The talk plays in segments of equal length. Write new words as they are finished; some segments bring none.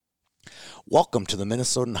Welcome to the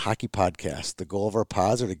Minnesotan Hockey Podcast. The goal of our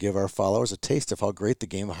pods are to give our followers a taste of how great the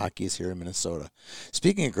game of hockey is here in Minnesota.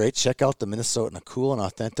 Speaking of great, check out the Minnesotan, a cool and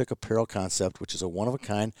authentic apparel concept, which is a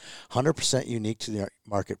one-of-a-kind, 100% unique to the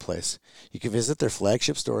marketplace. You can visit their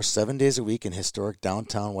flagship store 7 days a week in historic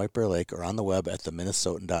downtown White Bear Lake or on the web at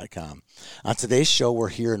theminnesotan.com. On today's show, we're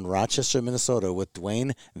here in Rochester, Minnesota with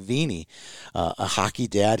Dwane Veney, a hockey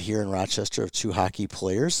dad here in Rochester of two hockey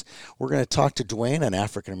players. We're going to talk to Dwane, an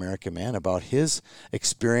African-American man, about his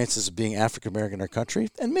experiences of being African-American in our country,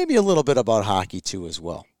 and maybe a little bit about hockey too as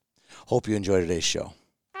well. Hope you enjoy today's show.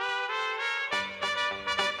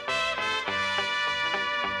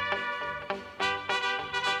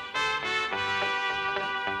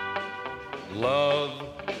 Love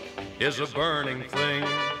is a burning thing,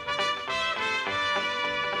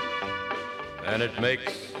 and it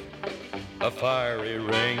makes a fiery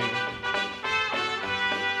ring.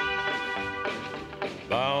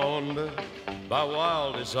 Bound by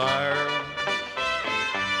wild desire,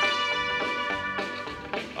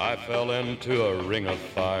 I fell into a ring of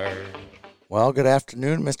fire. Well, good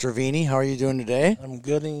afternoon, Mr. Veney. How are you doing today? I'm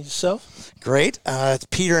good, and yourself? Great. It's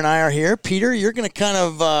Peter and I are here. Peter, you're going to kind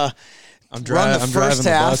of I'm driving the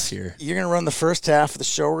bus here. You're going to run the first half of the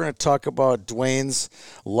show. We're going to talk about Dwane's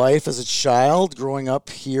life as a child, growing up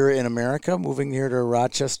here in America, moving here to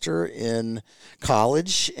Rochester in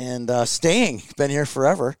college, and staying. He's been here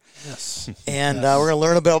forever. Yes. And we're going to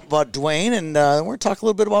learn about Dwane, and we're going to talk a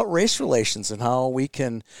little bit about race relations and how we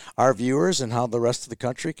can, our viewers, and how the rest of the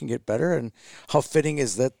country can get better, and how fitting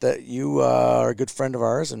is that you are a good friend of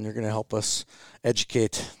ours, and you're going to help us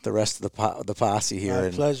educate the rest of the posse here.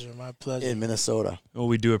 My pleasure. In Minnesota. Well,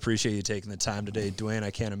 we do appreciate you taking the time today, Dwane.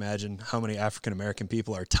 I can't imagine how many African-American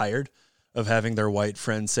people are tired of having their white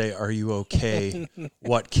friends say, "Are you okay?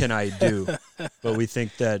 What can I do?" But we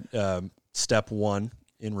think that step one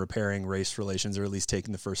in repairing race relations, or at least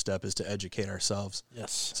taking the first step, is to educate ourselves.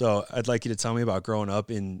 Yes. So I'd like you to tell me about growing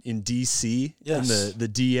up in D.C., yes, in the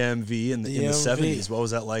DMV in the 70s. What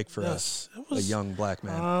was that like for a young black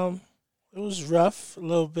man? It was rough a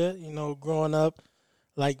little bit, growing up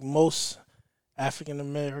like most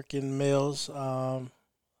African-American males,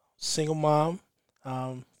 single mom.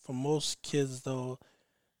 For most kids, though,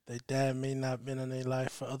 their dad may not have been in their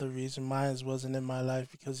life for other reasons. Mine wasn't in my life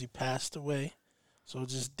because he passed away. So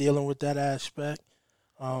just dealing with that aspect.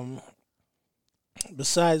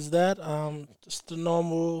 Besides that, just the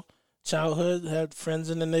normal childhood, had friends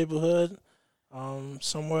in the neighborhood.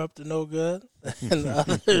 Some were up to no good, and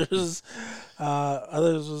others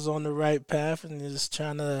was on the right path, and you're just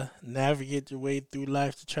trying to navigate your way through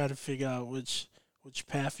life to try to figure out which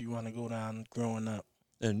path you want to go down growing up.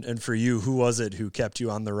 And for you, who was it who kept you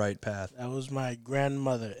on the right path? That was my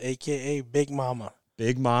grandmother, a.k.a. Big Mama.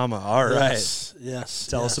 Big Mama, all right. Yes.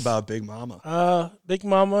 Tell us about Big Mama. Big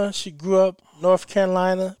Mama, she grew up North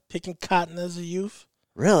Carolina, picking cotton as a youth.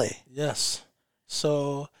 Really? Yes.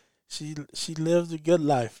 So She lived a good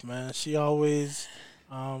life, man. She always,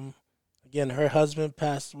 again, her husband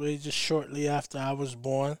passed away just shortly after I was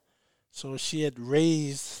born. So she had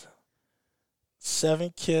raised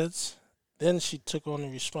 7 kids. Then she took on the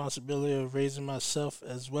responsibility of raising myself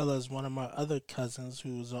as well as one of my other cousins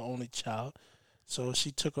who was the only child. So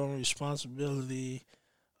she took on the responsibility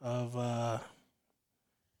of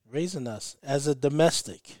raising us as a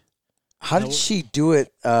domestic. How did she do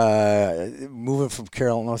it, moving from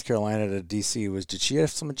North Carolina to D.C.? Did she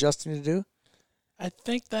have some adjusting to do? I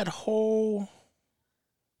think that whole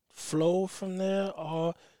flow from there,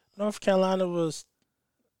 North Carolina was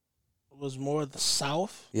more the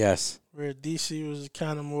South. Yes. Where D.C. was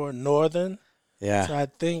kind of more northern. Yeah. So I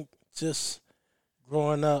think just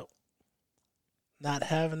growing up, not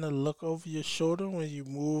having to look over your shoulder when you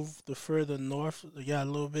move the further north, it got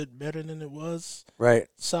a little bit better than it was right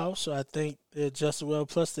south. So I think they adjusted well.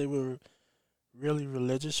 Plus, they were really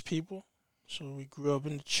religious people. So we grew up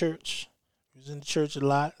in the church. We was in the church a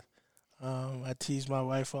lot. I teased my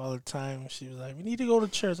wife all the time. She was like, "We need to go to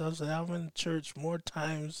church." I was like, "I'm in church more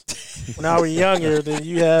times when I was younger than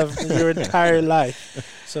you have in your entire life."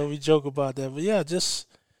 So we joke about that. But yeah,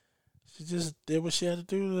 she just did what she had to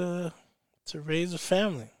do to raise a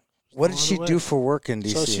family. What did she do for work in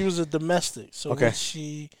D.C.? So she was a domestic. So okay.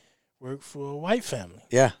 She worked for a white family.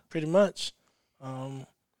 Yeah. Pretty much. And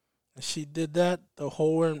she did that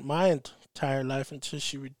my entire life until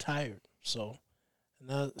she retired. So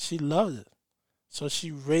she loved it. So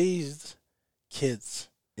she raised kids.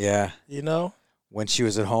 Yeah. When she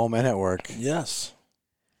was at home and at work. Yes.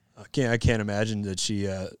 I can't imagine that she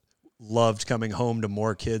loved coming home to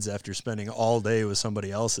more kids after spending all day with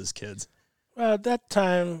somebody else's kids. Well, at that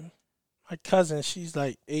time, my cousin, she's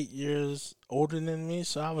like 8 years older than me,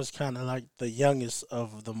 so I was kind of like the youngest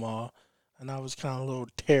of them all, and I was kind of a little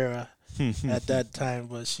terror at that time,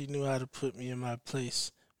 but she knew how to put me in my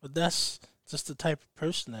place. But that's just the type of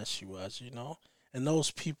person that she was, you know, and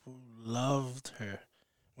those people loved her.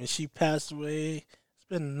 When she passed away, it's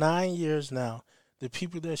been 9 years now. The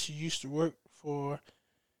people that she used to work for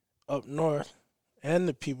up north and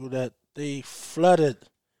the people that they flooded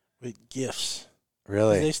with gifts.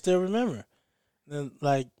 Really? They still remember. And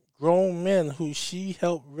like grown men who she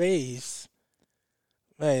helped raise,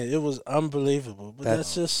 man, it was unbelievable. But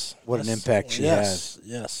that's just what an impact she has.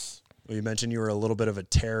 Yes. Well, you mentioned you were a little bit of a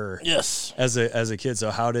terror. Yes. As a kid.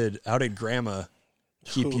 So how did Grandma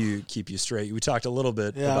keep you straight? We talked a little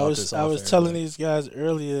bit about this. I was telling these guys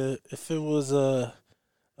earlier, if it was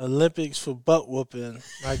Olympics for butt whooping,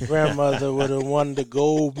 my grandmother would have won the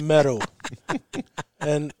gold medal.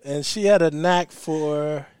 and she had a knack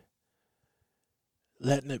for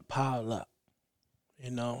letting it pile up, you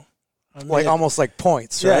know. Like almost like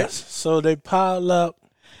points, right? Yes. So they pile up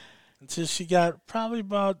until she got probably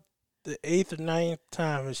about the 8th or 9th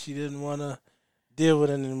time, and she didn't want to deal with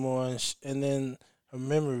it anymore. And then her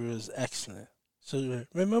memory was excellent. So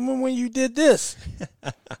remember when you did this?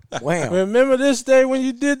 Wow. Remember this day when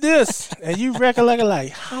you did this? And you recollect, like,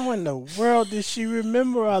 how in the world did she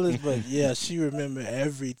remember all this? But yeah, she remembered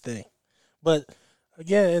everything. But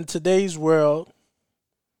again, in today's world,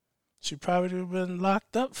 she probably would have been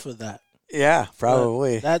locked up for that. Yeah,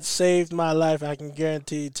 probably. But that saved my life. I can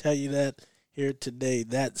tell you that here today.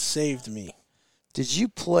 That saved me. Did you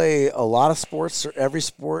play a lot of sports or every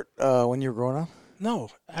sport when you were growing up? No,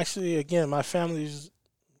 actually, again, my family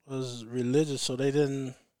was religious, so they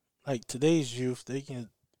didn't, like today's youth, they can,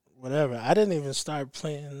 whatever. I didn't even start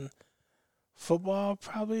playing football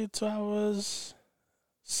probably until I was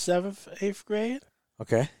 7th, 8th grade.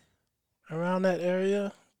 Okay. Around that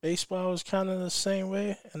area. Baseball was kind of the same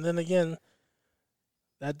way. And then again,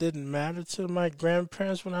 that didn't matter to my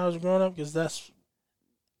grandparents when I was growing up because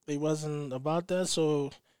they wasn't about that,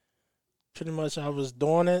 so pretty much I was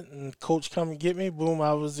doing it, and coach come and get me, boom,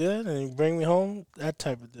 I was in, and he bring me home, that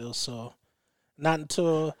type of deal. So not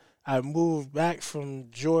until I moved back from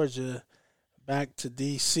Georgia back to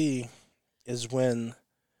D.C. is when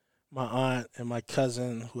my aunt and my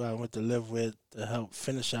cousin, who I went to live with to help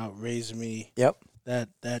finish out raising me,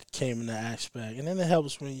 that came into aspect. And then it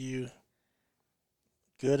helps when you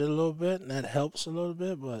good a little bit, and that helps a little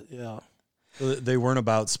bit, but yeah. They weren't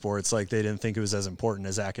about sports, like they didn't think it was as important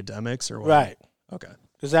as academics or what? Right. Okay.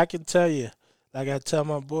 Because I can tell you, like I tell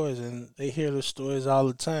my boys, and they hear the stories all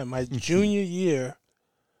the time. My junior year,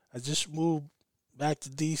 I just moved back to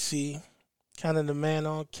D.C., kind of the man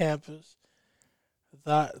on campus.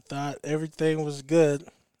 Thought everything was good,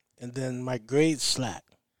 and then my grades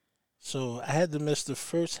slacked. So I had to miss the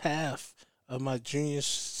first half of my junior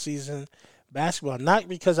season basketball, not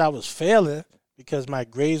because I was failing, because my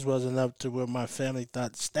grades wasn't up to where my family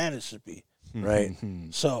thought the standard should be. Right.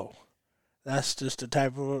 So that's just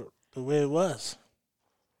the way it was.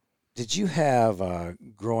 Did you have,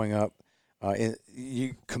 growing up,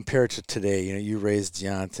 you compared to today, you know, you raised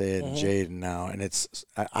Deontay and Jaden now, and it's,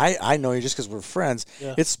 I know you just because we're friends,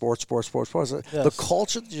 it's sports. Yes. The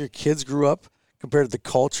culture that your kids grew up compared to the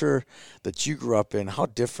culture that you grew up in, how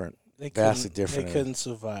different? Vastly different. They couldn't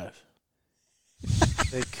survive.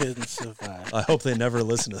 They couldn't survive. I hope they never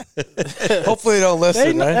listen to it. Hopefully they don't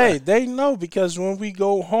listen, right? Hey, they know, because when we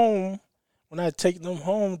go home, when I take them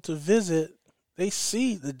home to visit, they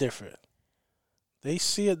see the difference. They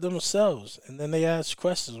see it themselves, and then they ask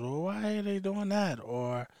questions. Well, why are they doing that?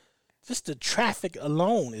 Or just the traffic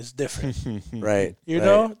alone is different. Right. You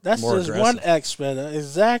know? That's More just aggressive. one aspect.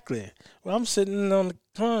 Exactly. Well, I'm sitting on the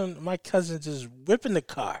corner, my cousin just whipping the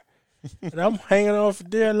car. And I'm hanging on for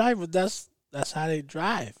dear life, but that's how they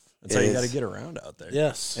drive. That's how you got to get around out there.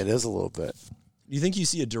 Yes. It is a little bit. You think you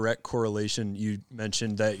see a direct correlation? You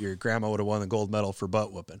mentioned that your grandma would have won the gold medal for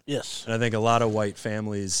butt whooping. Yes. And I think a lot of white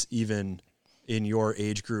families, even in your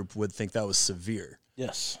age group, would think that was severe.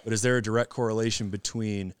 Yes. But is there a direct correlation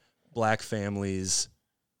between black families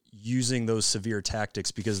using those severe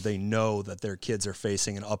tactics because they know that their kids are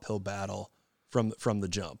facing an uphill battle from the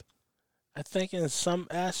jump? I think in some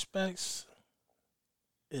aspects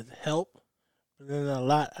it helped, but in a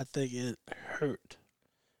lot I think it hurt.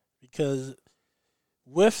 Because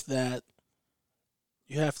with that,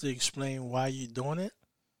 you have to explain why you're doing it.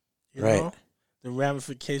 You know? The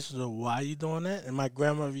ramifications of why you're doing that. And my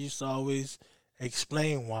grandmother used to always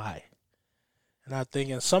explain why. And I think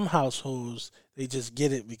in some households, they just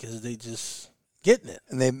get it because they just getting it.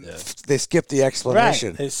 And they skip the explanation.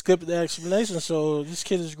 Right. They skip the explanation. So this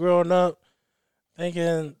kid is growing up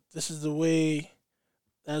thinking this is the way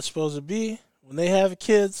that's supposed to be. When they have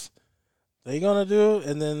kids, they're going to do it,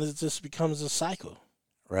 and then it just becomes a cycle.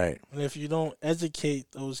 Right. And if you don't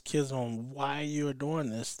educate those kids on why you're doing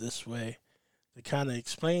this way, to kind of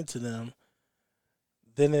explain to them,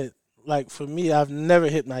 then it, like for me, I've never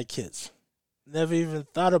hit my kids. Never even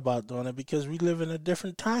thought about doing it because we live in a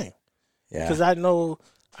different time. Yeah. Because I know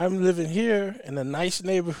I'm living here in a nice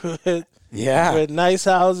neighborhood Yeah. with nice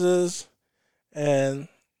houses, and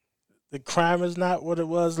the crime is not what it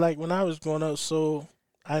was like when I was growing up. So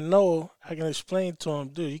I know I can explain to them,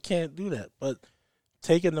 dude, you can't do that. But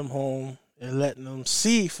taking them home and letting them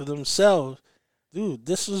see for themselves, dude,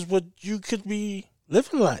 this is what you could be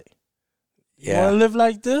living like. You want to live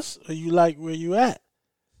like this, or you like where you at?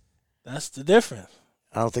 That's the difference.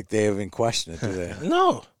 I don't think they even question it, do they?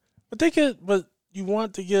 No, but they could. But you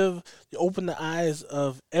want to open the eyes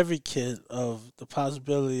of every kid of the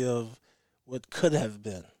possibility of what could have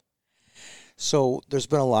been. So there's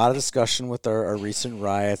been a lot of discussion with our recent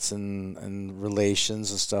riots and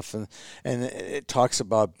relations and stuff, and it talks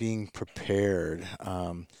about being prepared.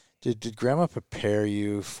 Did Grandma prepare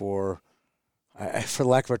you for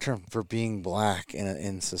lack of a term, for being black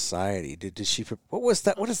in society? Did she? What was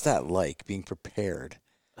that? What is that like, being prepared?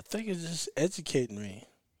 I think it's just educating me.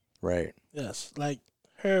 Right. Yes, like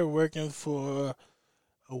her working for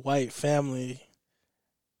a white family.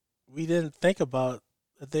 We didn't think about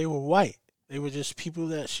that they were white. They were just people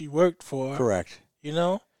that she worked for. Correct. You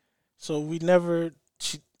know? So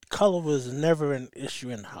color was never an issue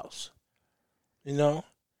in the house. You know?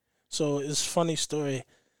 So it's a funny story.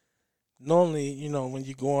 Normally, when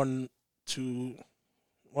you want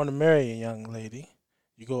to marry a young lady,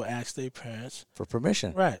 you go ask their parents. For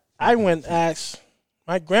permission. Right. I went and asked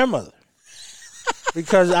my grandmother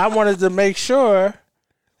because I wanted to make sure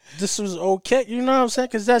this was okay. You know what I'm saying?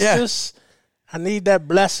 Because that's I need that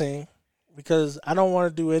blessing. Because I don't want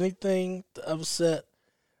to do anything to upset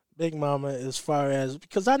Big Mama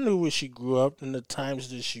because I knew where she grew up and the times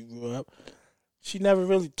that she grew up. She never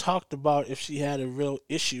really talked about if she had a real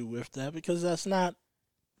issue with that because that's not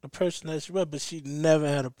the person that she was, but she never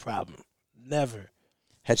had a problem. Never.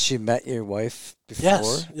 Had she met your wife before?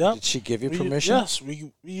 Yes. Yep. Did she give you permission? Yes.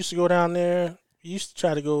 We used to go down there. We used to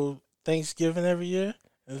try to go Thanksgiving every year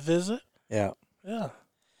and visit. Yeah. Yeah.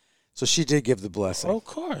 So she did give the blessing. Of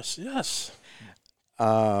course, yes.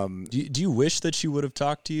 Do you wish that she would have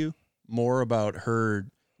talked to you more about her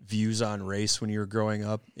views on race when you were growing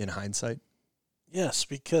up in hindsight? Yes,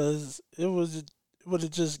 because it would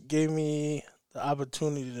have just gave me the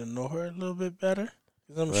opportunity to know her a little bit better.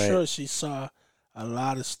 Because I'm sure she saw a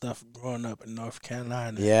lot of stuff growing up in North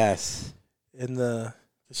Carolina. Yes.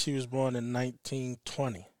 She was born in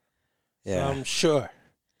 1920. Yeah. So I'm sure.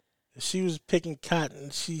 If she was picking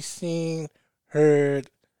cotton, she seen, heard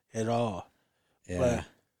it all. Yeah. But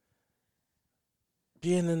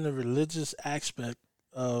being in the religious aspect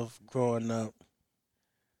of growing up,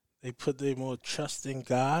 they put their more trust in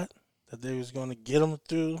God, that they was going to get them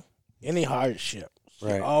through any hardship.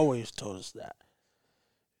 She always told us that.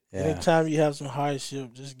 Yeah. Anytime you have some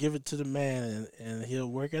hardship, just give it to the man and he'll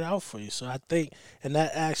work it out for you. So I think in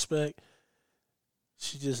that aspect,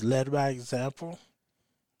 she just led by example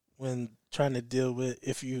when trying to deal with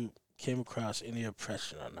if you came across any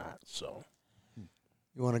oppression or not. So,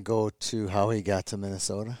 you want to go to how he got to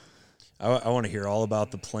Minnesota? I want to hear all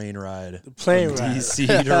about the plane ride. The plane ride. D.C.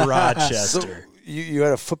 to Rochester. So you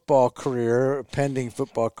had a football career, a pending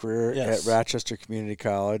football career Yes. at Rochester Community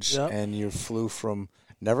College, Yep. and you flew from,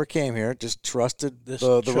 never came here, just trusted the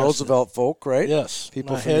Roosevelt folk, right? Yes.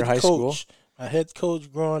 People from your high school. My head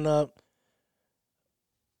coach growing up,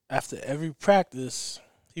 after every practice,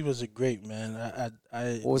 he was a great man.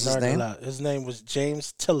 I What was his learned name? a lot. His name was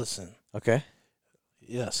James Tillison. Okay.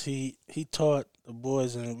 Yes, he taught the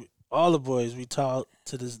boys, and all the boys we taught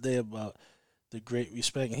to this day about the great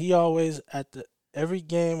respect. And he always, every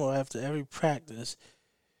game or after every practice,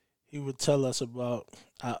 he would tell us about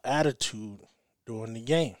our attitude during the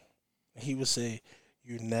game. He would say,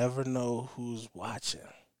 "You never know who's watching."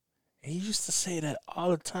 And he used to say that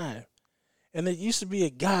all the time. And it used to be a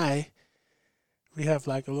guy. We have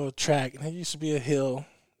like a little track, and it used to be a hill.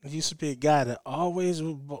 It used to be a guy that always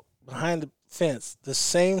was behind the fence, the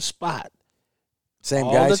same spot. Same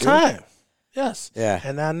all guy the too? time. Yes. Yeah.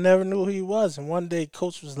 And I never knew who he was. And one day,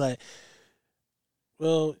 coach was like,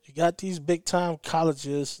 "Well, you got these big time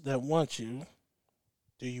colleges that want you.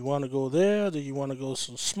 Do you want to go there? Or do you want to go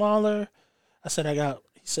some smaller?" He said, "I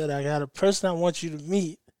got a person I want you to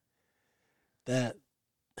meet that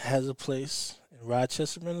has a place in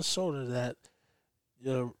Rochester, Minnesota, that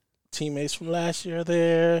your teammates from last year are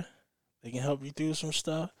there. They can help you through some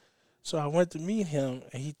stuff. So I went to meet him,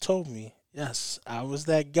 and he told me, yes, I was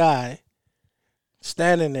that guy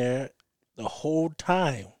standing there the whole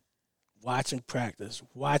time watching practice,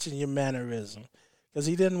 watching your mannerism, because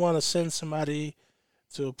he didn't want to send somebody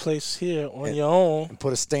to a place here on your own and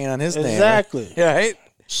put a stain on his name. Exactly. Yeah, right?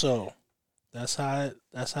 So that's how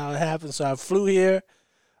it happened. So I flew here,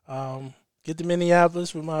 get to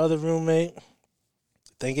Minneapolis with my other roommate,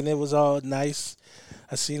 thinking it was all nice.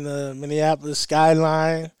 I seen the Minneapolis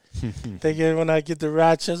skyline, thinking when I get to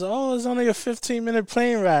Rochester, it's only a 15-minute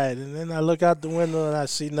plane ride. And then I look out the window and I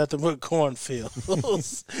see nothing but cornfields.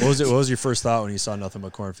 What was your first thought when you saw nothing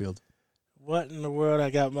but cornfield? What in the world I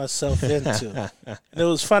got myself into? And it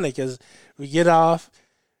was funny because we get off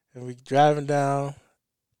and we driving down,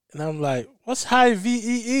 and I'm like, what's high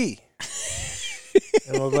VEE?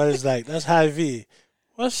 And my buddy's like, that's high V.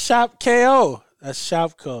 What's shop KO? That's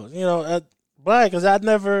shop code. Why? Because I'd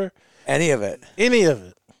never... Any of it.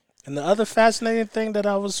 And the other fascinating thing that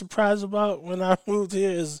I was surprised about when I moved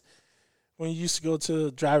here is when you used to go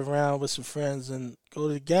to drive around with some friends and go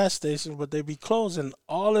to the gas station, but they'd be closed, and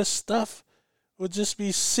all this stuff would just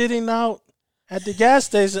be sitting out at the gas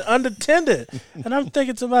station unattended. And I'm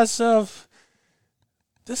thinking to myself,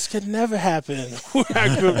 this could never happen where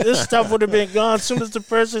I grew up. This stuff would have been gone as soon as the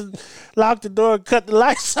person locked the door and cut the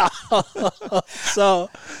lights off. So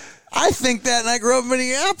I think that, and I grew up in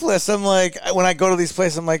Minneapolis. I'm like, when I go to these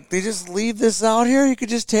places, I'm like, they just leave this out here? You could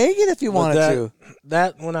just take it if you wanted to.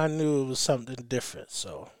 That when I knew it was something different.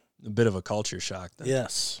 So a bit of a culture shock then.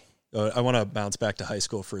 Yes. I want to bounce back to high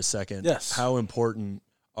school for a second. Yes. How important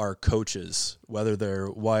are coaches, whether they're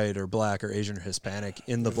white or black or Asian or Hispanic,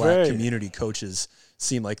 in the black community? Coaches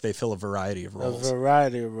seem like they fill a variety of roles. A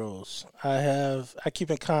variety of roles. I keep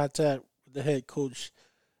in contact with the head coach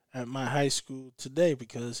at my high school today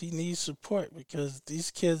because he needs support because these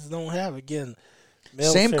kids don't have, again,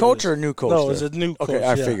 male Same figures. coach or new coach? No, it's a new coach. Okay,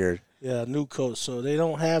 I figured. Yeah, new coach. So they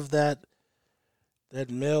don't have that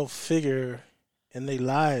male figure in their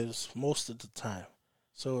lives most of the time.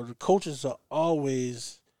 So the coaches are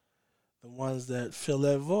always the ones that fill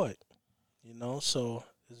that void, so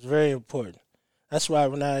it's very important. That's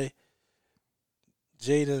why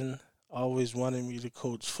Jaden always wanted me to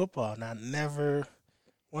coach football, and I never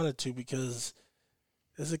wanted to because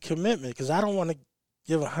it's a commitment, because I don't want to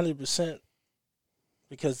give 100%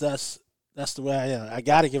 because that's the way I am. I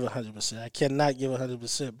got to give 100%. I cannot give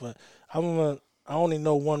 100%, but I only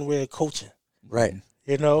know one way of coaching. Right.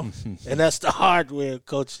 And that's the hard way of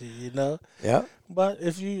coaching, Yeah. But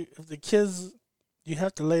if the kids, you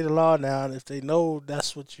have to lay the law down. If they know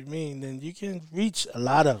that's what you mean, then you can reach a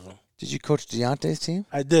lot of them. Did you coach Deontay's team?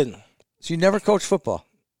 I didn't. So you never coached football?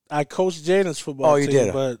 I coached Jaden's football team. You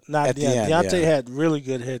did? But not at the end. Deontay had really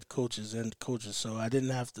good head coaches and coaches, so I didn't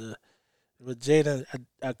have to. But Jaden,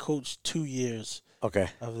 I coached 2 years of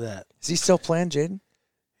that. Is he still playing, Jaden?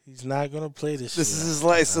 He's not going to play this year. This is his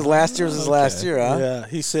last year was his last year, huh? Yeah,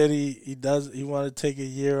 he said he wanted to take a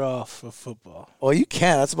year off for football. Well, you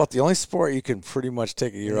can. That's about the only sport you can pretty much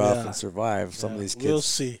take a year off and survive. Some of these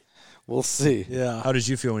kids. We'll see. Yeah. How did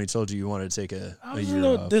you feel when he told you wanted to take a year off? I was a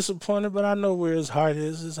little disappointed, but I know where his heart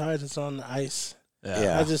is. His heart is on the ice.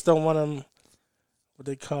 Yeah. I just don't want him, what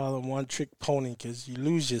they call a one-trick pony, because you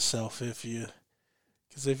lose yourself if you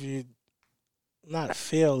not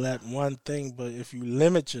fail at one thing, but if you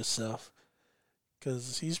limit yourself,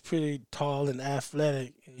 because he's pretty tall and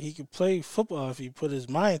athletic. He could play football if he put his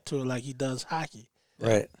mind to it like he does hockey.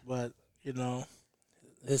 Right. But,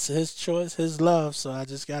 it's his choice, his love, so I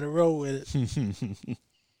just got to roll with it.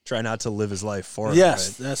 Try not to live his life for him.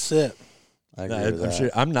 Yes, right? That's it. I agree with that. Sure,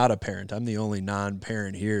 I'm not a parent. I'm the only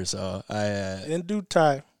non-parent here, so in due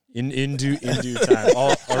time. In due time.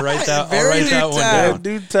 I'll write that one down. In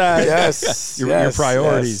due time. Yes. Your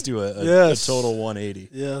priorities do a total 180.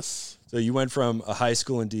 Yes. So you went from a high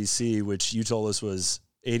school in D.C., which you told us was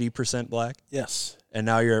 80% black. Yes. And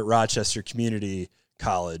now you're at Rochester Community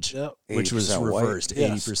College, which was reversed,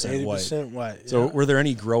 80% white. 80% white. So were there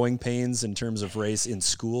any growing pains in terms of race in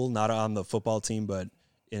school, not on the football team, but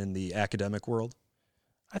in the academic world?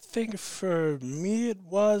 I think for me it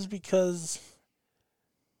was because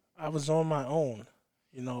I was on my own.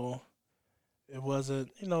 It wasn't,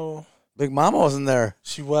 Big Mama wasn't there.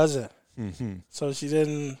 She wasn't. Mm-hmm. So she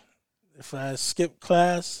didn't, if I skipped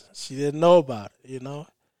class, she didn't know about it,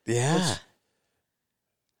 Yeah.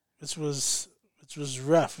 Which was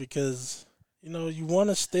rough because, you want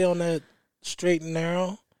to stay on that straight and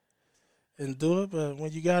narrow and do it, but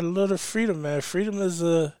when you got a little freedom, man, freedom is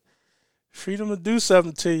freedom to do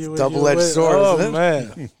something to you. Double-edged sword, oh, isn't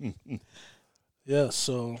it? Man. Yeah,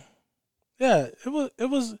 so, yeah, it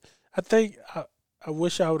was, I think, I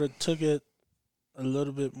wish I would have took it a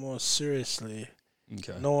little bit more seriously.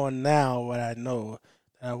 Okay. Knowing now what I know,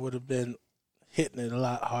 I would have been hitting it a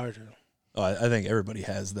lot harder. Oh, I think everybody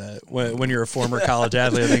has that. When you're a former college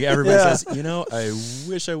athlete, I think everybody says, I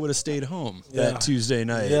wish I would have stayed home that Tuesday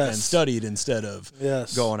night and studied instead of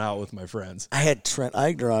going out with my friends. I had Trent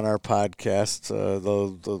Eigner on our podcast,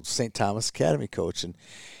 the St. Thomas Academy coach, and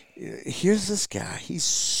here's this guy. He's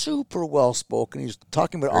super well spoken. He's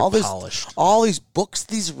talking about all these books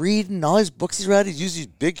that he's reading, all these books he's read. He's used these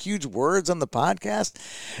big, huge words on the podcast,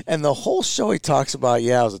 and the whole show he talks about.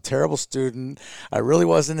 I was a terrible student. I really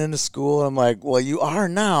wasn't into school. And I'm like, well, you are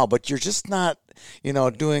now, but you're just not,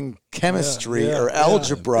 doing chemistry or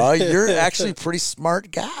algebra. You're actually a pretty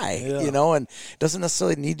smart guy, and doesn't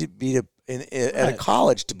necessarily need to be at a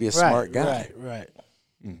college to be a smart guy. Right.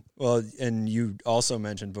 Well, and you also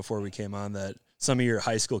mentioned before we came on that some of your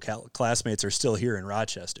high school classmates are still here in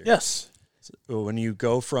Rochester. Yes. So when you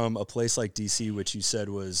go from a place like D.C., which you said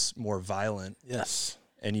was more violent, yes,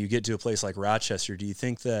 and you get to a place like Rochester, do you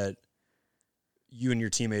think that you and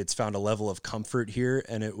your teammates found a level of comfort here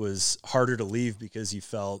and it was harder to leave because you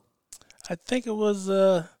felt? I think it was,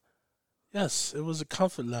 yes, it was a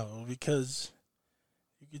comfort level because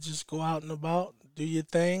you could just go out and about, do your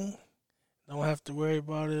thing. Don't have to worry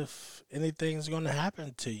about if anything's going to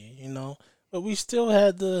happen to you, But we still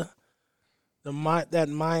had that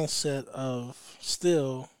mindset of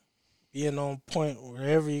still being on point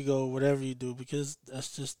wherever you go, whatever you do, because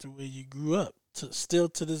that's just the way you grew up. Still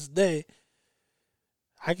to this day,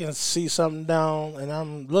 I can see something down and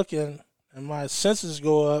I'm looking and my senses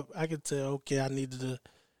go up. I can tell, okay, I need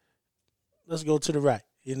let's go to the right,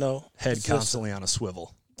 Head it's constantly on a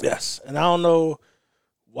swivel. Yes, and I don't know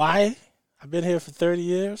why. I've been here for 30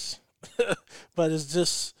 years, but it's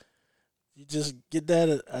just, you just get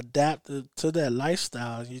that adapted to that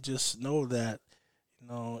lifestyle. You just know that,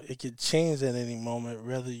 it could change at any moment,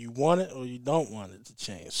 whether you want it or you don't want it to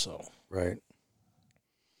change. So right.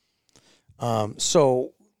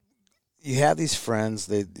 So you have these friends.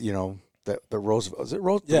 They, the Roosevelt. Is it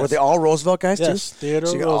Roosevelt? Yes. Were they all Roosevelt guys too? Yes, Theodore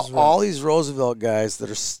so you got Roosevelt. all these Roosevelt guys that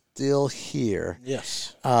are still here.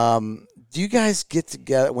 Yes. Do you guys get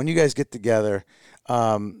together? When you guys get together,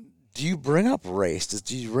 do you bring up race?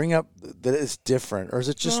 Do you bring up that it's different, or is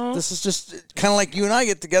it just this is just kind of like you and I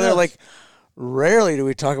get together? Yes. Like rarely do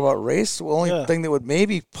we talk about race. The only thing that would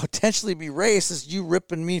maybe potentially be race is you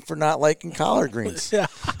ripping me for not liking collard greens. Yeah.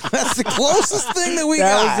 That's the closest thing that we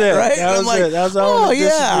That got, was it. right? That was I'm like, it. That was the only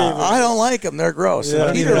disagreement. I don't like them. They're gross. Yeah.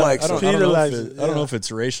 And Peter likes them. Peter likes it. I don't know if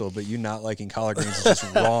it's racial, but you not liking collard greens is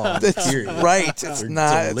just wrong. That's period. right. It's They're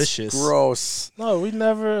not. delicious. It's gross. No, we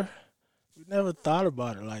never thought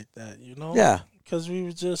about it like that, Yeah. Because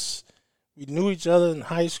we knew each other in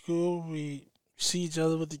high school. We see each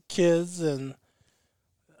other with the kids, and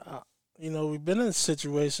we've been in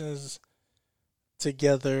situations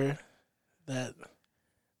together that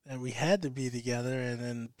we had to be together and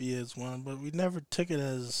then be as one, but we never took it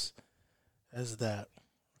as that.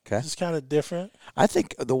 Okay. It's kind of different. I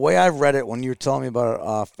think the way I read it when you were telling me about it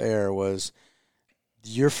off air was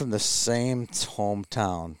you're from the same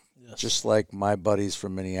hometown. Yes. Just like my buddies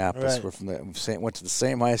from Minneapolis. Right. We're from went to the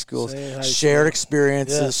same high schools, Same high shared school.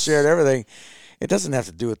 experiences, Yes. shared everything. It doesn't have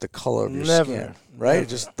to do with the color of your Never. skin, right? Never.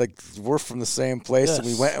 Just like we're from the same place, and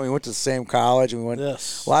Yes. we went to the same college, and we went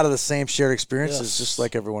Yes. a lot of the same shared experiences, Yes. just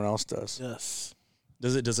like everyone else does. Yes.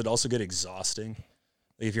 Does it also get exhausting?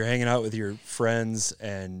 Like if you're hanging out with your friends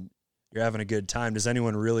and you're having a good time, does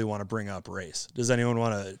anyone really want to bring up race? Does anyone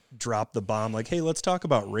want to drop the bomb like, hey, let's talk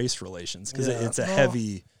about race relations? Because it's a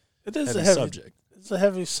heavy subject. It's a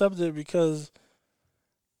heavy subject because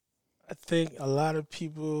I think a lot of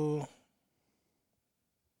people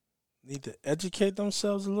need to educate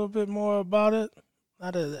themselves a little bit more about it.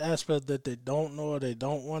 Not an aspect that they don't know or they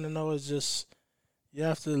don't want to know. It's just you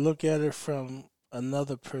have to look at it from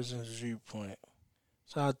another person's viewpoint.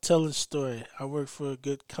 So I'll tell a story. I work for a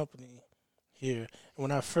good company here.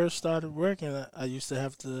 When I first started working, I used to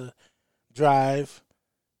have to drive,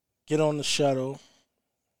 get on the shuttle,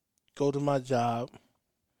 go to my job,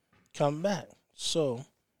 come back. So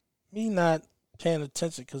me not paying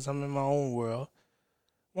attention because I'm in my own world,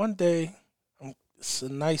 one day, it's a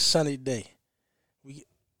nice sunny day.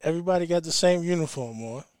 Everybody got the same uniform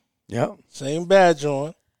on. Yep. Same badge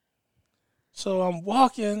on. So I'm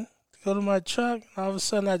walking to go to my truck, and all of a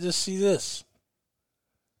sudden I just see this.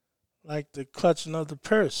 Like the clutching of the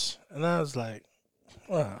purse. And I was like,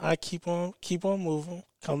 well, I keep on moving,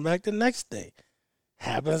 come back the next day.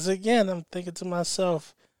 happens again. I'm thinking to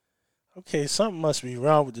myself, okay, something must be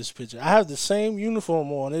wrong with this picture. I have the same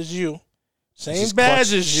uniform on as you, same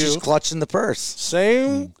badge as you. She's clutching the purse.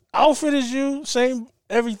 Same outfit as you, same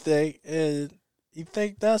everything. And you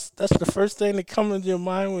think that's the first thing that comes into your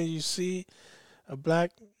mind when you see a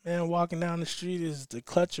black man walking down the street is to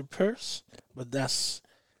clutch a purse? But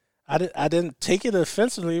I didn't take it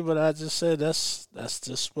offensively, but I just said that's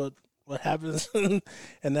just what happens in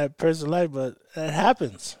that person's life. But it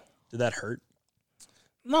happens. Did that hurt?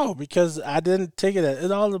 No, because I didn't take it.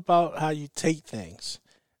 It's all about how you take things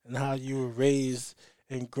and how you were raised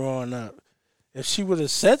and growing up. If she would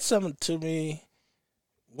have said something to me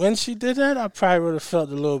when she did that, I probably would have felt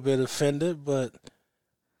a little bit offended. But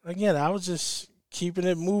again, I was just keeping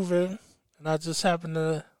it moving, and I just happened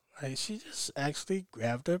to, like, she just actually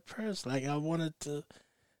grabbed her purse like I wanted to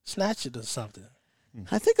snatch it or something.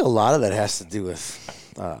 I think a lot of that has to do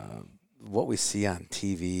with what we see on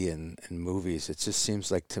TV and movies. It just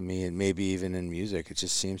seems like to me, and maybe even in music, it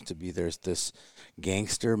just seems to be there's this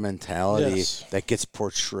gangster mentality that gets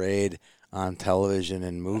portrayed on television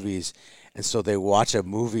and movies. And so they watch a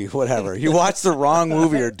movie, whatever. You watch the wrong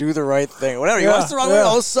movie or do the right thing, whatever. You watch the wrong movie,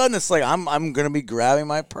 all of a sudden it's like I'm going to be grabbing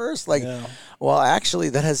my purse. Like, well, actually,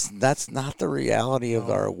 that's not the reality of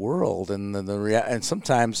our world, and and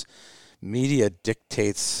sometimes media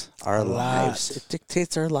dictates our lives. It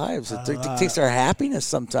dictates our lives. It dictates our happiness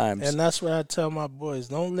sometimes. And that's what I tell my boys: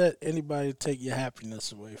 don't let anybody take your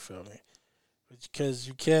happiness away from you, because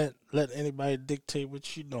you can't let anybody dictate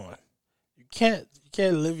what you're doing. You can't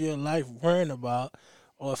live your life worrying about,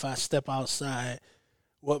 or if I step outside,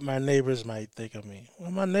 what my neighbors might think of me.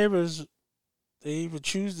 Well, my neighbors, they either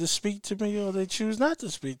choose to speak to me or they choose not to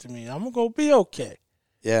speak to me. I'm going to be okay.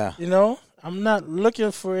 Yeah. You know, I'm not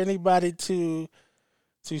looking for anybody to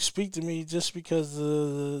speak to me just because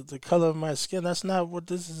of the color of my skin. That's not what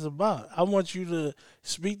this is about. I want you to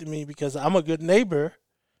speak to me because I'm a good neighbor.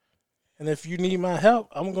 And if you need my help,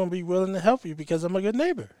 I'm going to be willing to help you because I'm a good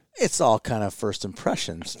neighbor. It's all kind of first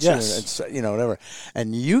impressions. Yes. It's, whatever.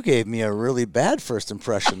 And you gave me a really bad first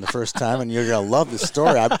impression the first time, and you're going to love this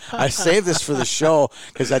story. I saved this for the show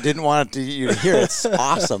because I didn't want you to hear it. It's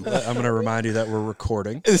awesome. I'm going to remind you that we're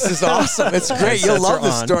recording. This is awesome. It's great. You'll love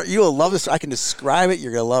this story. You will love this. I can describe it.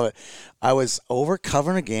 You're going to love it. I was over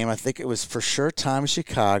covering a game. I think it was for sure Time in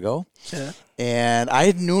Chicago. Yeah. And I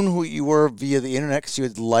had known who you were via the internet because you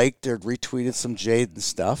had liked or retweeted some Jaden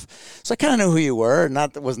stuff. So I kind of knew who you were.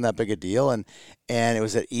 It wasn't that big a deal. And it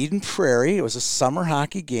was at Eden Prairie. It was a summer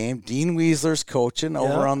hockey game. Dean Weasler's coaching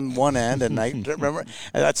over on one end. And I remember, and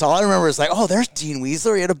that's all I remember is like, oh, there's Dean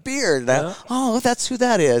Weasler. He had a beard. And oh, that's who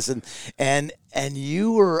that is. And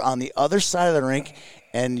you were on the other side of the rink.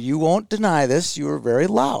 And you won't deny this, you were very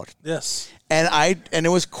loud. Yes. And it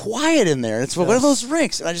was quiet in there. It's one of those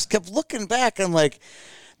rinks. And I just kept looking back, and I'm like,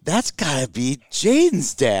 that's got to be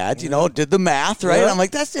Jaden's dad, did the math, right? I'm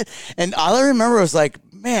like, that's it. And all I remember was like,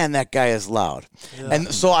 man, that guy is loud. Yeah.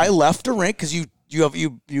 And so I left the rink because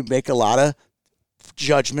you make a lot of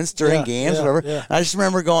judgments during games, whatever. Yeah. And I just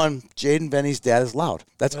remember going, Dwane Veney's dad is loud.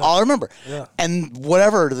 That's all I remember. Yeah. And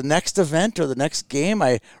whatever, the next event or the next game,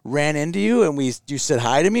 I ran into you and you said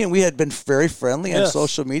hi to me, and we had been very friendly on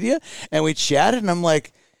social media, and we chatted, and I'm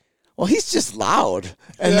like, well, he's just loud,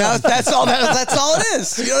 and that's all it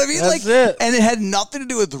is. You know what I mean? That's it. And it had nothing to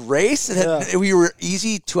do with race. We were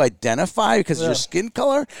easy to identify because of your skin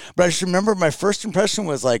color. But I just remember my first impression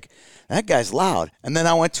was like, that guy's loud. And then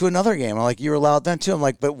I went to another game. I'm like, you were loud then too. I'm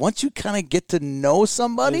like, but once you kind of get to know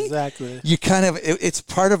somebody, you kind of it's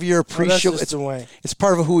part of your appreciation. It's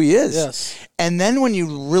part of who he is. Yes. And then when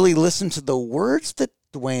you really listen to the words that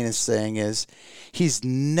Dwane is saying, he's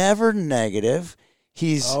never negative.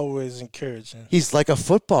 He's always encouraging. He's like a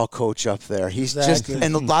football coach up there. He's just,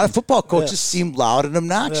 and a lot of football coaches seem loud and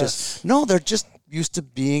obnoxious. Yes. No, they're just used to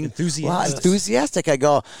being enthusiastic. I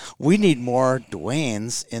go, we need more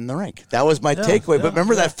Dwanes in the rink. That was my takeaway. But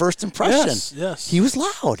remember that first impression? Yes. He was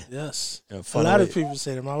loud. Yes. A lot of people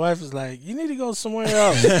say that. My wife was like, you need to go somewhere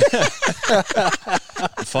else.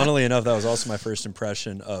 Funnily enough, that was also my first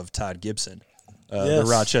impression of Todd Gibson. The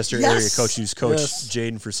Rochester area coach who's coached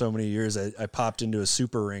Jaden for so many years. I popped into a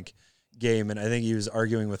super rink game, and I think he was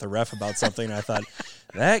arguing with a ref about something, and I thought,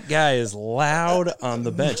 that guy is loud on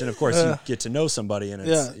the bench. And, of course, you get to know somebody, and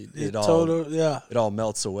it all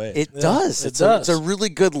melts away. It does. It's a really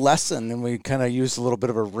good lesson, and we kind of used a little bit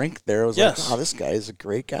of a rink there. It was like, oh, this guy is a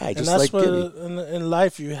great guy. And that's what in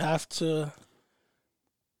life you have to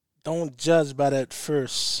don't judge by that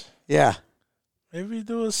first. Yeah. Maybe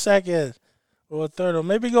do a second. or a third, or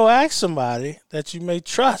maybe go ask somebody that you may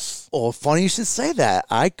trust. Oh, funny you should say that.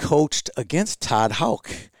 I coached against Todd Houck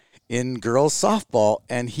in girls softball,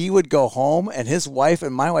 and he would go home, and his wife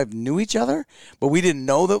and my wife knew each other, but we didn't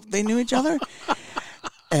know that they knew each other.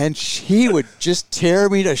 And he would just tear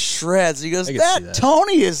me to shreds. He goes, that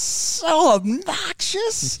Tony is so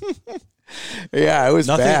obnoxious. Yeah, it was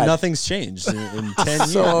bad. Nothing's changed in 10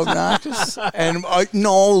 years. So obnoxious. And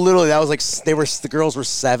no, literally, that was like the girls were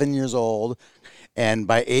 7 years old, and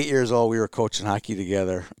by 8 years old, we were coaching hockey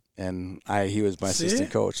together. And he was my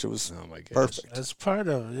assistant coach. It was perfect. That's part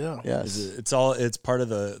of it, yeah. Yes. It's part of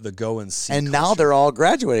the go and see. And culture. now they're all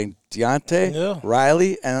graduating. Deontay,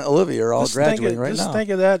 Riley, and Olivia are all graduating right now. Just think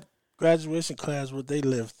of that graduation class, what they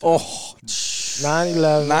lived through. Oh,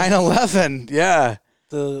 9/11. 9/11, yeah.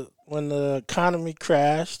 When the economy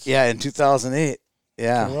crashed. Yeah, in 2008.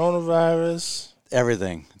 Yeah. Coronavirus.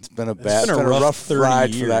 Everything. It's been a rough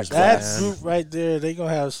ride for that class. That group right there, they're going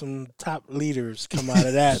to have some top leaders come out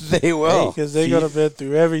of that. They will. Because they're going to been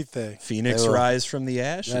through everything. Phoenix rise from the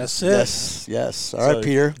ashes. That's it. Yes. All right,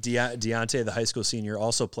 Peter. Deontay, the high school senior,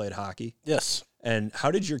 also played hockey. Yes. And how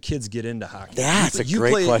did your kids get into hockey? That's a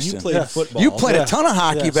great question. You played football. You played a ton of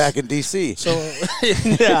hockey back in D.C. So,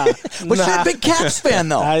 yeah. But you're a big Caps fan,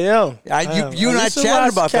 though. I am. You and I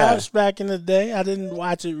chatted about Caps that. back in the day. I didn't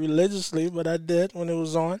watch it religiously, but I did when it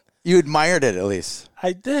was on. You admired it, at least.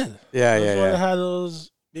 I did. Yeah, I was wondering how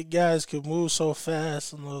those big guys could move so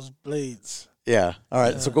fast on those blades. Yeah. All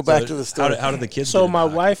right, so go back to the story. How did the kids So get into my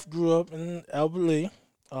hockey? wife grew up in Albert Lee,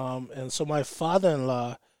 and so my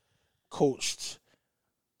father-in-law coached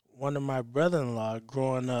one of my brother-in-law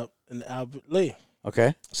growing up in Albert Lee.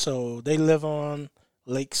 Okay. So they live on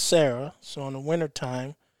Lake Sarah. So in the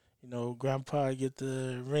wintertime, Grandpa would get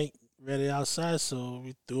the rink ready outside, so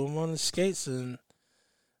we threw him on the skates, and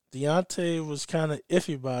Deontay was kind of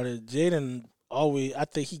iffy about it. Jaden I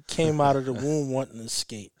think he came out of the womb wanting to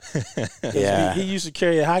skate. Yeah. He used to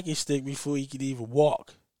carry a hockey stick before he could even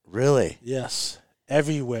walk. Really? Yes.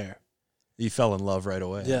 Everywhere. You fell in love right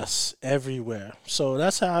away. Yes, everywhere. So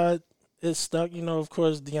that's how it stuck. Of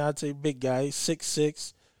course, Deontay, big guy,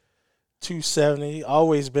 6'6", 270,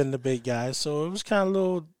 always been the big guy. So it was kind of a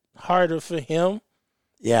little harder for him.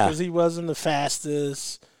 Yeah. Because he wasn't the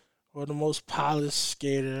fastest or the most polished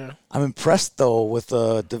skater. I'm impressed, though, with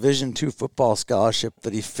the Division II football scholarship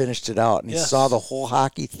that he finished it out, and he saw the whole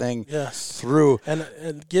hockey thing through.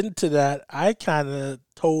 And getting to that, I kind of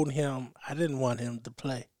told him I didn't want him to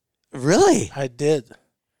play. Really? I did.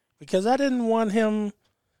 Because I didn't want him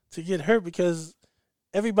to get hurt because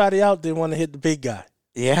everybody out there want to hit the big guy.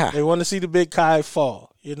 Yeah. They want to see the big guy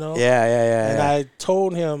fall, Yeah. And I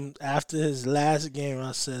told him after his last game,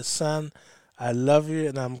 I said, son, I love you,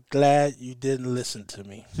 and I'm glad you didn't listen to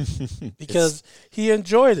me. Because he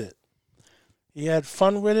enjoyed it. He had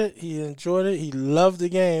fun with it. He enjoyed it. He loved the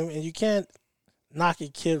game. And you can't knock a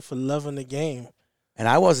kid for loving the game. And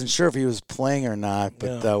I wasn't sure if he was playing or not,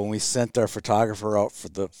 but when we sent our photographer out for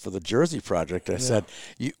the jersey project, I said,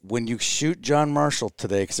 when you shoot John Marshall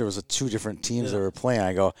today, because there was two different teams that were playing,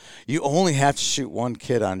 I go, you only have to shoot one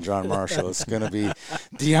kid on John Marshall. It's going to be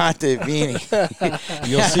Dwane Veney.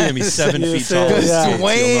 You'll see him. He's 7 feet tall. Because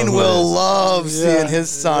Dwane will love seeing his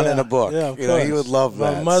son in a book. Yeah, he would love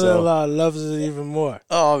that. My mother-in-law loves it even more.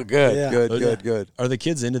 Oh, good. Are the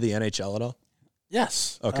kids into the NHL at all?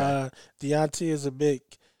 Yes. Okay. Deontay is a big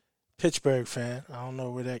Pittsburgh fan. I don't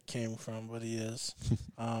know where that came from, but he is.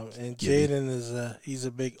 And Jaden he's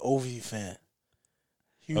a big OV fan.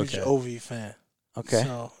 Huge OV fan. Okay.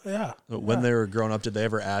 So, yeah. When they were growing up, did they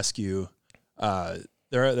ever ask you,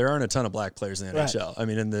 there aren't a ton of black players in the NHL. I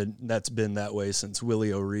mean, that's been that way since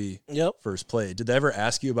Willie O'Ree first played. Did they ever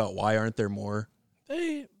ask you about why aren't there more?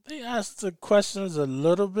 They asked the questions a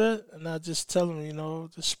little bit, and I just tell them,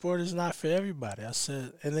 the sport is not for everybody. I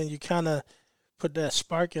said, and then you kind of put that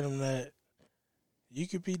spark in them that you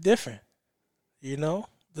could be different.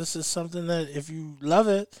 This is something that if you love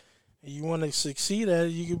it and you want to succeed at it,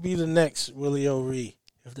 you could be the next Willie O'Ree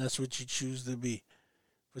if that's what you choose to be.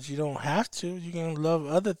 But you don't have to. You can love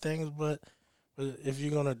other things, but if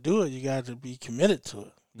you're going to do it, you got to be committed to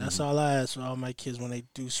it. That's all I ask for all my kids when they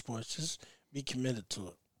do sports. Just be committed to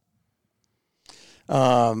it.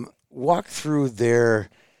 Walk through their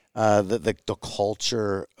the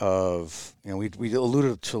culture of we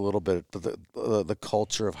alluded to a little bit, but the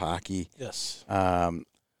culture of hockey. Yes.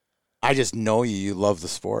 I just know you love the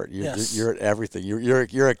sport. You're at everything.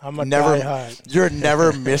 You're I'm a never diehard. You're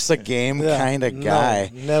never miss a game kind of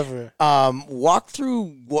guy. No, never. Walk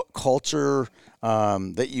through what culture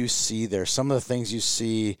that you see there? Some of the things you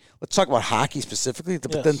see. Let's talk about hockey specifically,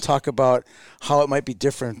 but Yes. then talk about how it might be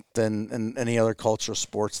different than in any other cultural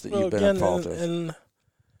sports that you've been involved with. In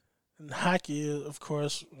hockey, of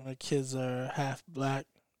course, when the kids are half black,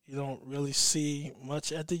 you don't really see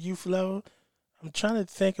much at the youth level. I'm trying to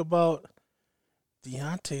think about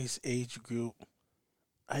Deontay's age group.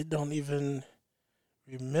 I don't even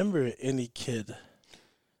remember any kid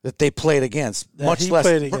that they played against, that much he less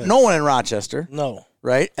played against. no one in Rochester, No,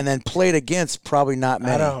 right? And then played against probably not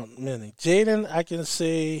many. I don't many. Jaden, I can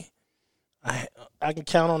say, I can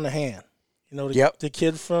count on the hand. You know, the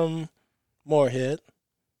kid from Moorhead,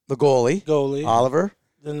 The goalie, Oliver.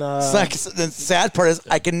 Then the sad part is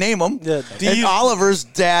I can name them. Yeah, And Oliver's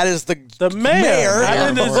dad is the mayor.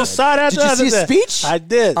 I just saw that. Did you see his speech? I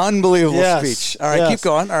did. Unbelievable speech. All right, keep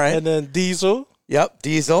going. All right. And then Diesel. Yep,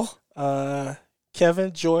 Diesel.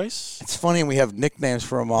 Kevin Joyce. It's funny we have nicknames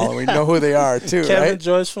for them all, and we know who they are too. Kevin right?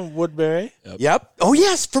 Joyce from Woodbury. Yep. Oh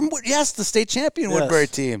yes, the state champion Woodbury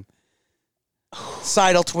team.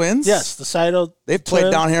 Seidel twins. Yes, the Seidel. They've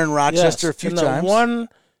played down here in Rochester a few times. One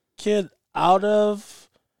kid out of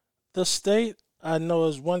the state, I know,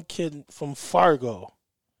 is one kid from Fargo.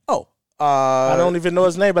 Oh, I don't even know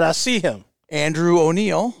his name, but I see him. Andrew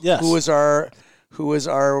O'Neill. Yes. Who was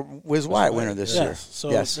our Wiz Wyatt winner this year. So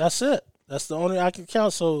that's it. That's the only I can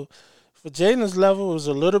count. So for Jaden's level, it was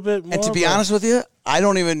a little bit more. And to be honest with you, I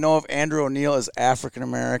don't even know if Andrew O'Neill is African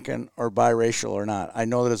American or biracial or not. I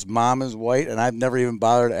know that his mom is white, and I've never even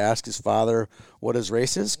bothered to ask his father what his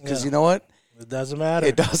race is, because you know what? It doesn't matter.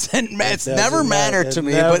 It doesn't. It's never matter. mattered to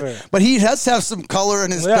me. Never. But he does have some color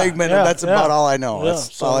in his pigment, and that's about all I know. Yeah,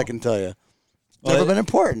 That's all I can tell you. Never been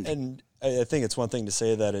important. And I think it's one thing to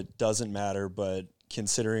say that it doesn't matter, but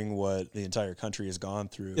considering what the entire country has gone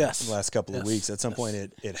through in the last couple of weeks, at some point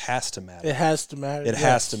it has to matter. It has to matter. It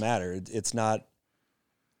has to matter. It's not.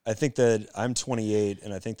 I think that I'm 28,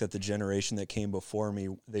 and I think that the generation that came before me,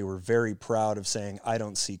 they were very proud of saying, I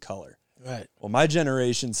don't see color. Right. Well, my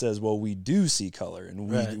generation says, well, we do see color,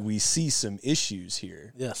 and we see some issues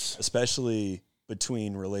here. Yes. Especially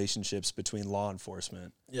between relationships between law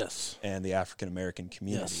enforcement and the African American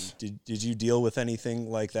community. Yes. Did you deal with anything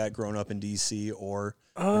like that growing up in DC or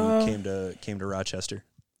when you came to Rochester?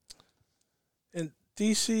 In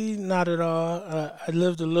DC, not at all. I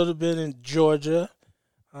lived a little bit in Georgia,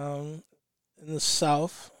 in the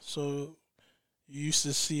South. So you used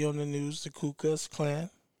to see on the news the Ku Klux Klan.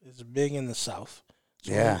 It's big in the South.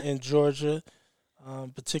 So in Georgia,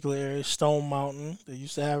 particular area, Stone Mountain, they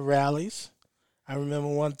used to have rallies. I remember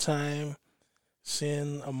one time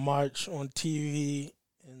seeing a march on TV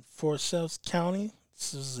in Forsyth County.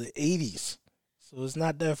 This was the 80s. So it's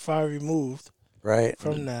not that far removed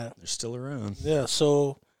from that. They're still around. Yeah,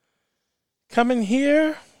 so coming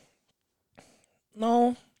here,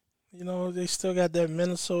 no, they still got that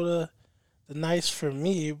Minnesota, the nice for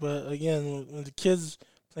me. But again, when the kids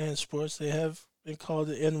playing sports, they have been called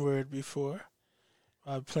the N-word before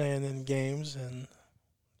playing in games, and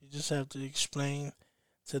you just have to explain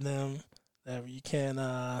to them that you can't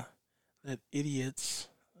let idiots,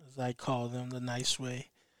 as I call them, the nice way,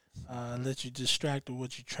 let you distract with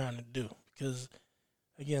what you're trying to do. Because,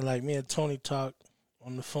 again, like me and Tony talk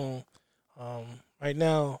on the phone, right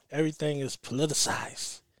now everything is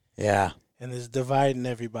politicized. Yeah. And it's dividing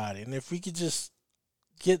everybody. And if we could just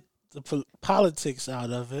get the politics out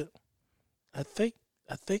of it, I think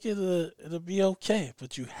it'll be okay.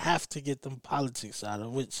 But you have to get them politics out of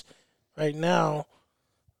it, which right now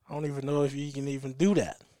I don't even know if you can even do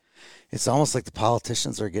that. It's almost like the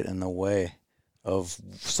politicians are getting in the way of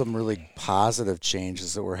some really positive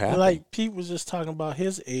changes that were happening. Like Pete was just talking about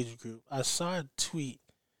his age group. I saw a tweet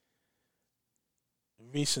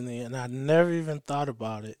recently, and I never even thought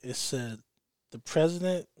about it. It said the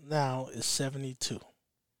president now is 72.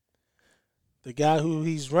 The guy who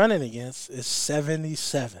he's running against is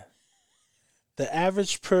 77. The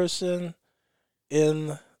average person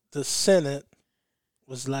in the Senate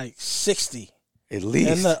was like 60. At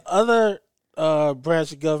least. And the other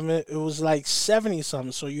branch of government, it was like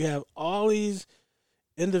 70-something. So you have all these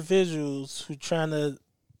individuals who trying to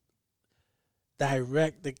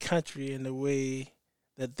direct the country in the way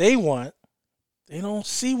that they want. They don't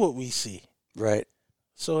see what we see. Right.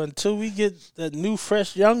 So until we get that new,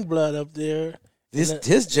 fresh, young blood up there,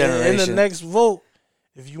 his generation, in the next vote,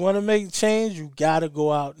 if you want to make change, you got to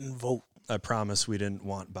go out and vote. I promise we didn't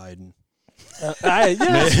want Biden.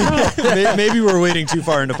 Maybe we're waiting too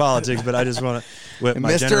far into politics, but I just want to.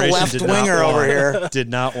 My Mr. generation Left Winger over here did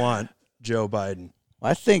not want Joe Biden.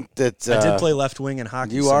 I think that I did play left wing in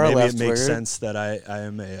hockey. You so are a maybe it left-winger. makes sense that I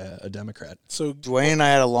am a Democrat. So Dwayne and I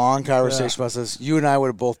had a long conversation about this. You and I would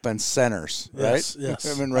have both been centers, yes, right? yes.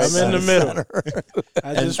 I'm I'm right in side the of middle. center.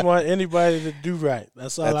 I just want anybody to do right.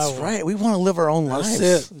 That's all I That's want. right. We want to live our own That's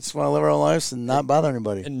lives. it. We just want to live our own lives and not bother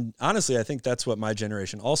anybody. And honestly, I think that's what my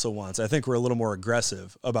generation also wants. I think we're a little more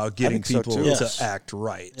aggressive about getting think so, people too. Yes. to act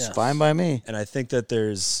right. Yeah. It's fine by me. And I think that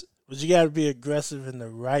there's But you got to be aggressive in the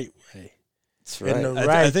right way. That's In right. the I,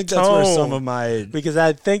 right I think that's where some tone. of my Because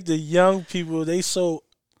I think the young people, they so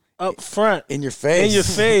up front In your face. in your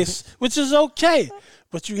face, which is okay.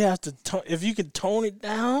 But you have to, if you can tone it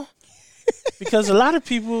down, because a lot of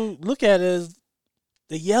people look at it as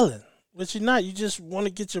they're yelling, but you're not. You just want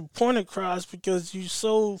to get your point across because you're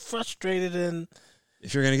so frustrated and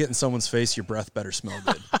if you're going to get in someone's face, your breath better smell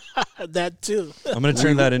good. that too. I'm going to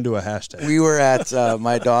turn that into a hashtag. We were at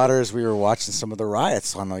my daughter's. We were watching some of the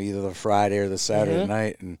riots on either the Friday or the Saturday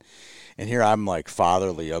night, and here I'm like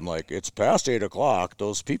fatherly. I'm like, it's past 8 o'clock.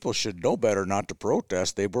 Those people should know better not to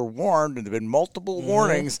protest. They were warned, and there've been multiple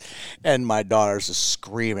warnings. And my daughter's just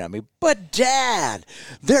screaming at me, "But Dad,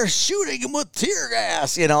 they're shooting him with tear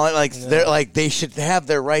gas." You know, like they're like they should have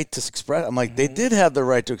their right to express. I'm like, they did have the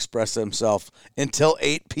right to express themselves until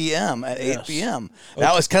 8 p.m. At 8 p.m.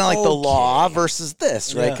 That was kind of like the law versus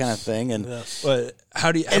this, right, kind of thing. And But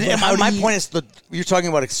how do you? and how my do you- point is, you're talking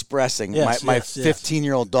about expressing. Yes, my yes, yes.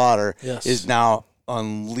 15-year-old daughter Yes. is now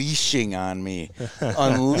unleashing on me.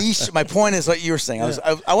 My point is what you were saying.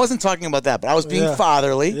 I wasn't talking about that, but I was being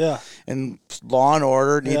fatherly. Yeah. And law and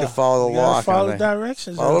order need to follow the You gotta law. follow kind the of thing.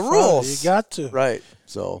 directions. Follow You the gotta rules. You got to. Right.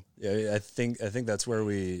 So Yeah, I think that's where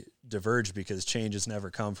we diverge because change has never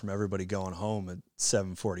come from everybody going home at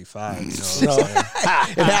 7:45. You know, No.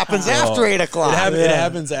 it happens after 8 o'clock. it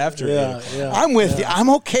happens after. Yeah, yeah. I'm with you. I'm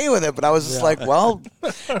okay with it, but I was just like, well,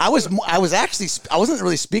 I wasn't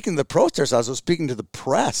really speaking to the protesters. I was speaking to the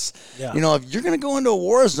press. Yeah. You know, if you're going to go into a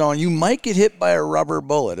war zone, you might get hit by a rubber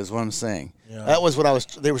bullet, is what I'm saying. Yeah. That was what I was.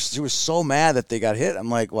 They were so mad that they got hit. I'm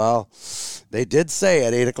like, well, they did say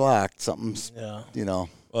at 8 o'clock something's, you know,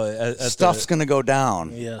 Well, at stuff's going to go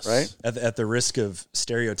down. Yes. Right. At the risk of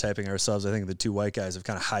stereotyping ourselves, I think the two white guys have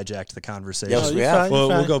kind of hijacked the conversation. Yes, No, we you're have. fine, Well, you're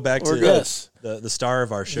we'll fine. go back We're to good. the star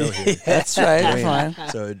of our show here. That's right. Dwane. Fine.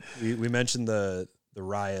 So we mentioned the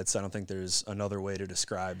riots. I don't think there's another way to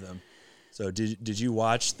describe them. So did you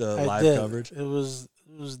watch the I live did. coverage? It was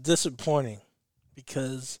disappointing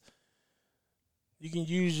because you can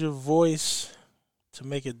use your voice to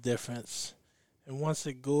make a difference. And once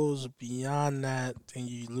it goes beyond that, then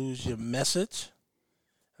you lose your message.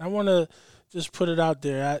 I want to just put it out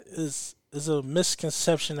there. There's a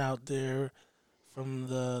misconception out there from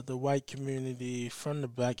the white community, from the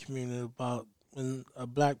black community, about when a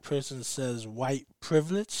black person says white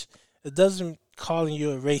privilege, it doesn't calling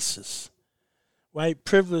you a racist. White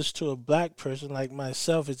privilege to a black person like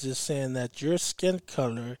myself is just saying that your skin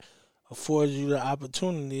color affords you the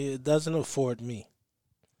opportunity. It doesn't afford me.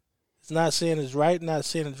 It's not saying it's right, not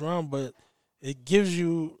saying it's wrong, but it gives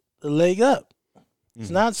you a leg up. It's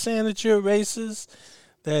not saying that you're racist,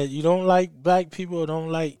 that you don't like black people or don't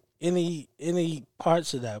like any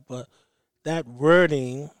parts of that, but that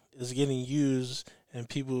wording is getting used and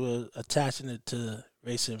people are attaching it to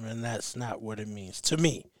racism, and that's not what it means. To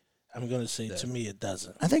me, I'm going to say to me it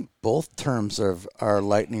doesn't. I think both terms are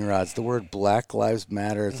lightning rods. The word Black Lives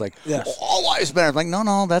Matter, it's like, all lives matter. I'm like,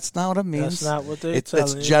 no, that's not what it means. That's not what they're That's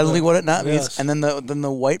telling you. generally what it not means. Yes. And then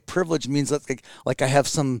the white privilege means that like I have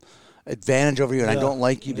some advantage over you and I don't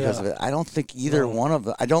like you because of it. I don't think either one of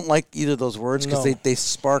them. I don't like either of those words because they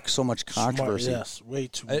spark so much controversy. Smart, yes, way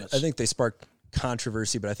too much. I think they spark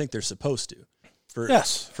controversy, but I think they're supposed to.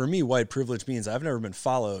 For me, white privilege means I've never been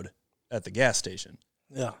followed at the gas station.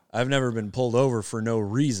 Yeah. I've never been pulled over for no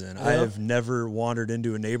reason. Yeah. I have never wandered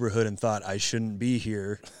into a neighborhood and thought I shouldn't be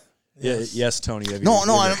here. Yes, Tony.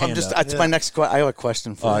 I'm just. That's my next question. I have a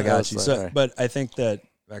question for you. I got you. So, but I think that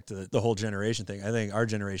back to the whole generation thing. I think our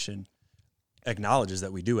generation acknowledges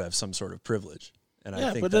that we do have some sort of privilege, and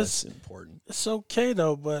I think that's important. It's okay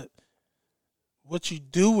though, but what you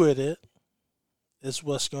do with it is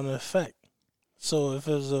what's going to affect. So if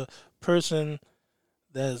there's a person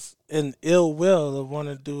that's in ill will or want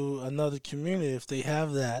to do another community, if they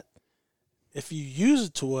have that, if you use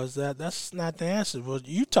it towards that, that's not the answer. But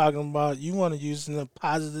you talking about you want to use it in a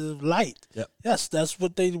positive light. Yep. Yes, that's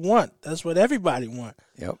what they want. That's what everybody want.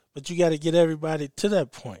 Yep. But you got to get everybody to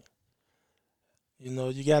that point. You know,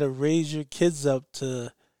 you got to raise your kids up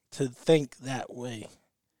to think that way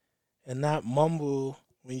and not mumble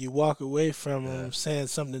when you walk away from them saying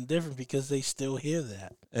something different because they still hear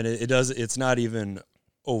that. And it does. It's not even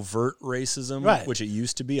overt racism, Right. which it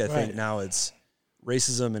used to be. I Right. think now it's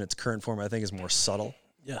racism in its current form. I think is more subtle.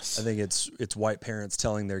 Yes. I think it's white parents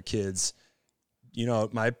telling their kids, you know,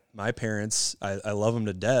 my parents, I love them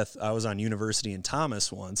to death. I was on University in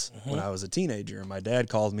Thomas once when I was a teenager, and my dad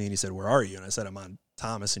called me and he said, "Where are you?" And I said, "I'm on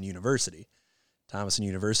Thomas and University." Thomas and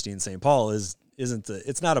University in St. Paul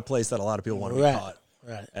it's not a place that a lot of people want to be caught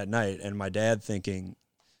at night. And my dad thinking,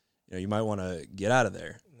 you know, you might want to get out of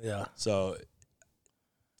there. Yeah. So,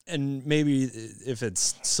 and maybe if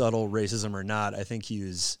it's subtle racism or not, I think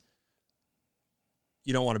you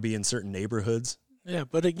don't want to be in certain neighborhoods. Yeah,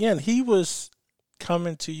 but again, he was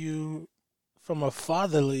coming to you from a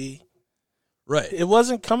fatherly. Right. It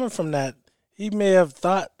wasn't coming from that. He may have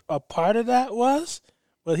thought a part of that was,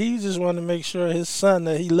 but he just wanted to make sure his son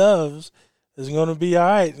that he loves is going to be all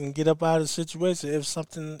right and get up out of the situation if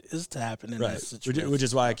something is to happen in that situation. Which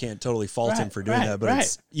is why I can't totally fault him for doing that. But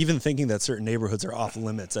it's even thinking that certain neighborhoods are off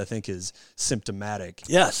limits, I think, is symptomatic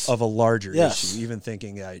of a larger issue. Even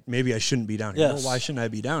thinking maybe I shouldn't be down here. Well, why shouldn't I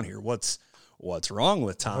be down here? What's wrong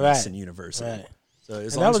with Thomas and University? Right. So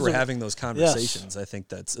as long as we're having those conversations, I think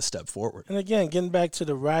that's a step forward. And again, getting back to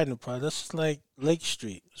the riding part, that's like Lake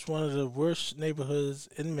Street. It's one of the worst neighborhoods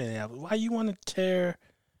in Minneapolis. Why you want to tear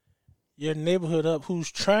your neighborhood up who's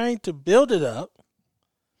trying to build it up?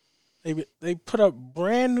 They put up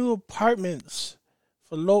brand new apartments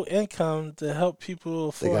for low income to help people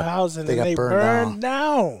afford housing, and they burn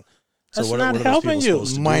down. That's not helping you.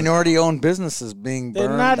 Minority-owned businesses being burned down.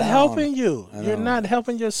 They're not helping you. You're not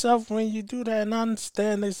helping yourself when you do that. And I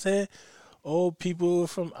understand they say, oh, people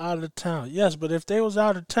from out of town. Yes, but if they was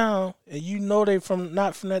out of town and you know they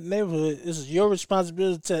not from that neighborhood, it's your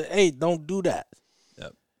responsibility to say, hey, don't do that.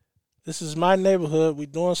 Yep. This is my neighborhood. We're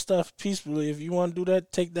doing stuff peacefully. If you want to do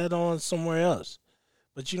that, take that on somewhere else.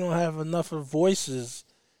 But you don't have enough of voices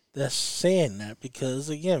that's saying that because,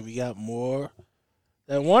 again, we got more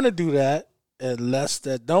that want to do that and less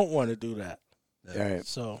that don't want to do that. Right.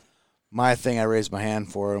 So, my thing I raised my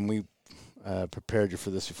hand for, and we prepared you for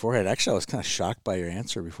this beforehand. Actually, I was kind of shocked by your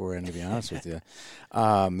answer beforehand, to be honest with you.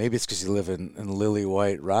 Maybe it's because you live in lily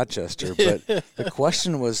white Rochester, but the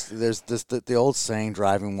question was, there's the old saying,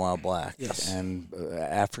 driving while black. Yes. And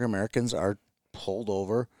African Americans are pulled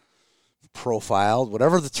over, profiled,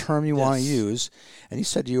 whatever the term you want to use. And you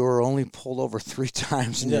said you were only pulled over 3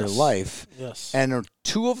 times in your life. Yes. And are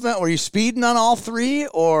 2 of them, were you speeding on all 3?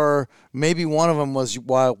 Or maybe one of them was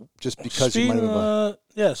just because speeding, you might have...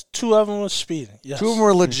 yes, 2 of them was speeding. Yes. 2 of them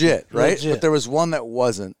were legit, right? Legit. But there was one that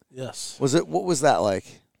wasn't. Yes. What was that like?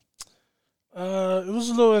 It was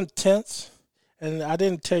a little intense. And I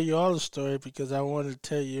didn't tell you all the story because I wanted to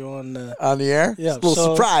tell you on the air? Yeah. It's a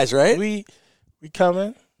little surprise, right? We come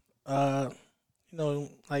in. You know,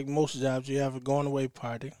 like most jobs, you have a going away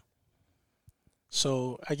party.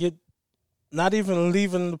 So I get not even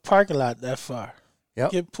leaving the parking lot that far.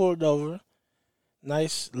 Yep. Get pulled over.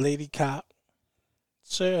 Nice lady cop.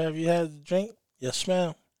 Sir, have you had a drink? Yes,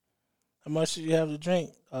 ma'am. How much did you have to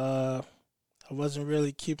drink? I wasn't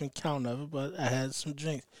really keeping count of it, but I had some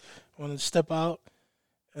drinks. I wanted to step out.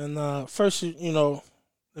 And first, you know,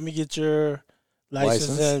 let me get your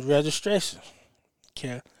license and registration.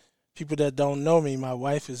 Okay. People that don't know me, my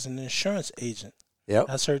wife is an insurance agent. Yep.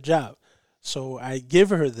 That's her job. So I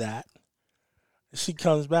give her that. She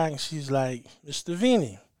comes back and she's like, Mr.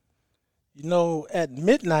 Veney, you know, at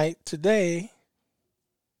midnight today,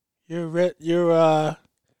 your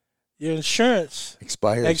insurance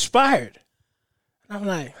expired. And I'm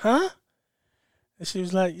like, huh? And she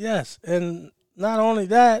was like, yes. And not only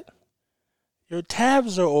that, your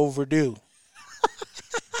tabs are overdue.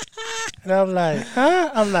 And I'm like,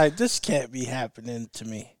 huh? I'm like, this can't be happening to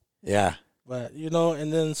me. Yeah. But, you know,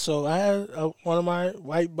 and then so I had one of my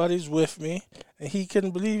white buddies with me, and he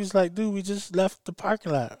couldn't believe. He's like, dude, we just left the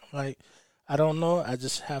parking lot. I'm like, I don't know. I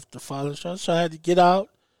just have to follow instructions. So I had to get out,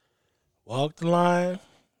 walk the line,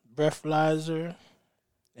 breathalyzer,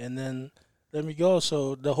 and then let me go.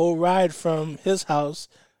 So the whole ride from his house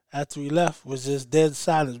after we left was just dead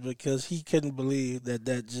silence because he couldn't believe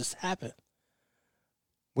that just happened.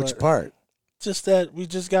 Which part? Just that we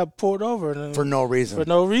just got pulled over. For no reason. For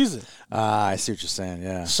no reason. I see what you're saying,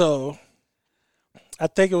 yeah. So I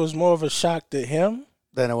think it was more of a shock to him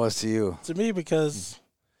than it was to you. To me, because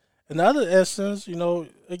in the other instance, you know,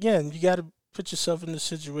 again, you got to put yourself in the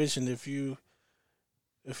situation. If you're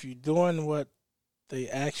doing what they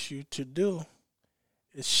ask you to do,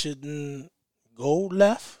 it shouldn't go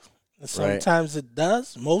left. And sometimes it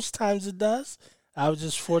does. Most times it does. I was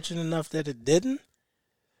just fortunate enough that it didn't.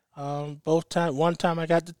 Both times, one time I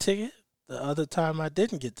got the ticket, the other time I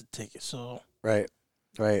didn't get the ticket. So right.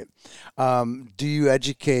 Right. Do you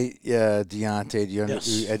educate Deontay? Do you, Yes.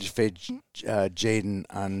 do you educate Jaden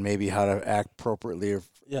on maybe how to act appropriately? Or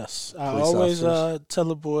Yes, I police always officers? tell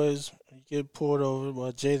the boys, you get pulled over.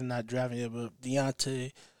 Well, Jaden not driving yet, but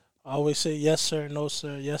Deontay, I always say yes, sir, no,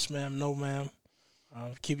 sir, yes, ma'am, no, ma'am.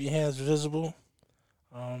 Keep your hands visible.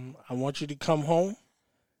 I want you to come home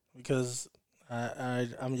because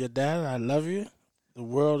I'm your dad. I love you. The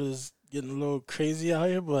world is getting a little crazy out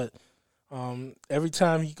here, but every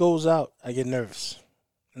time he goes out, I get nervous,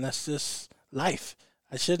 and that's just life.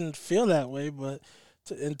 I shouldn't feel that way, but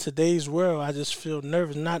in today's world, I just feel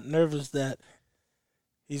nervous. Not nervous that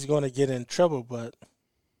he's going to get in trouble, but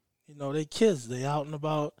they kids. They out and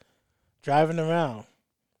about, driving around.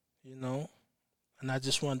 And I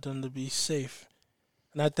just want them to be safe.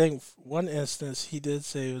 And I think one instance he did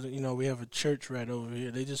say, we have a church right over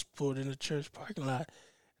here. They just pulled in the church parking lot.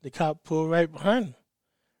 The cop pulled right behind him.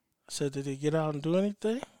 I said, did he get out and do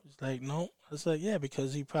anything? He's like, no. I was like, yeah,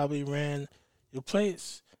 because he probably ran your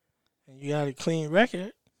plates, and you got a clean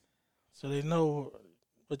record, so they know.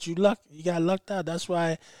 But you got lucked out. That's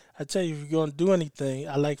why I tell you, if you're going to do anything,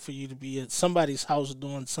 I like for you to be at somebody's house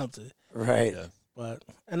doing something. Right. Yeah.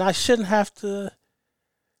 And I shouldn't have to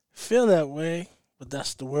feel that way, but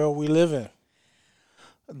that's the world we live in.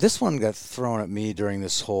 This one got thrown at me during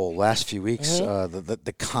this whole last few weeks.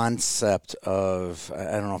 The concept of,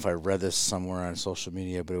 I don't know if I read this somewhere on social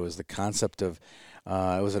media, but it was the concept of,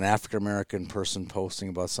 it was an African-American person posting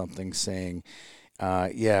about something saying,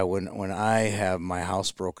 when I have my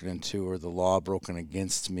house broken into or the law broken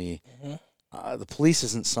against me, the police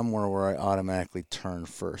isn't somewhere where I automatically turn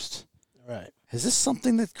first. Right. Is this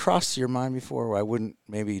something that crossed your mind before where I wouldn't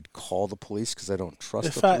maybe call the police because I don't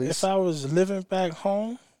trust the police? If I was living back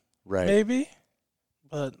home, right. maybe,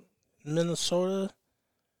 but Minnesota,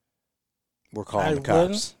 we're calling the cops.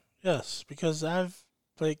 Wouldn't. Yes, because I've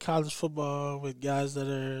played college football with guys that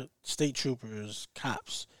are state troopers,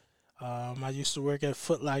 cops. I used to work at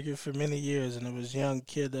Foot Locker for many years, and there was a young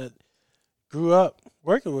kid that grew up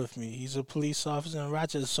working with me. He's a police officer in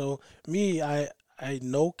Rochester. So I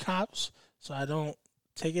know cops, so I don't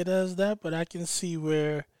take it as that, but I can see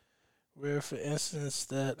where for instance,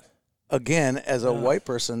 that... Again, as a white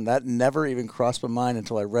person, that never even crossed my mind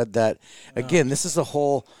until I read that. Again, this is a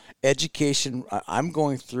whole education. I'm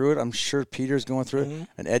going through it. I'm sure Peter's going through it.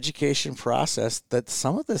 An education process that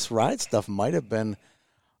some of this ride stuff might have been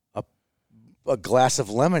a glass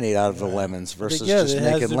of lemonade out of the lemons versus just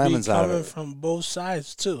making lemons out of it. It has to be coming from both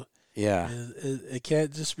sides, too. Yeah. It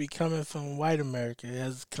can't just be coming from white America. It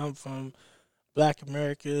has to come from black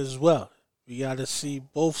America as well. We got to see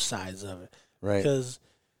both sides of it. Right. Because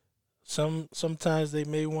sometimes they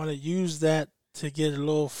may want to use that to get a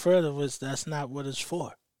little further, which that's not what it's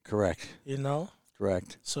for. Correct.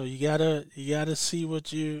 Correct. So you gotta see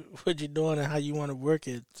what you're doing and how you want to work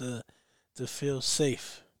it to feel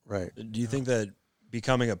safe. Right. Do you think that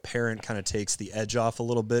becoming a parent kind of takes the edge off a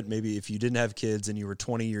little bit? Maybe if you didn't have kids and you were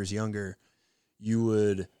 20 years younger, you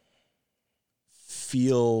would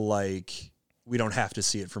feel like we don't have to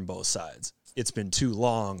see it from both sides. It's been too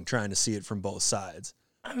long trying to see it from both sides.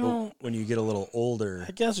 When you get a little older,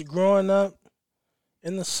 I guess growing up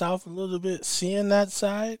in the South a little bit, seeing that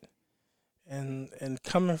side and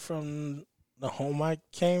coming from the home I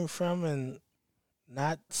came from and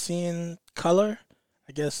not seeing color,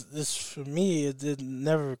 I guess this, for me, it did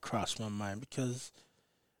never cross my mind because,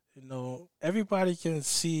 everybody can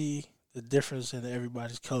see the difference in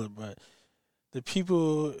everybody's color, but the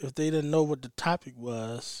people, if they didn't know what the topic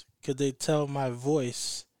was, could they tell my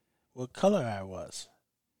voice what color I was?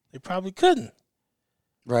 They probably couldn't.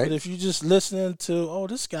 Right. But if you just listening to,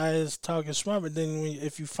 this guy is talking smart, but then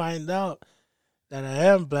if you find out that I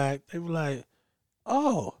am black, they were like,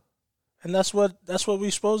 oh. And that's what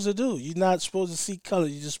we're supposed to do. You're not supposed to see color.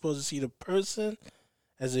 You're just supposed to see the person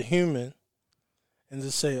as a human and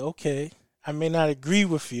just say, okay, I may not agree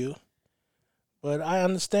with you, but I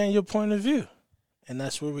understand your point of view. And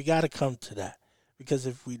that's where we got to come to that. Because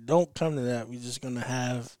if we don't come to that, we're just going to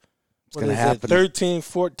have, 13,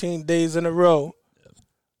 14 days in a row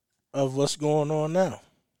of what's going on now.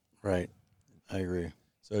 Right. I agree.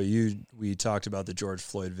 So we talked about the George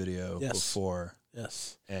Floyd video before.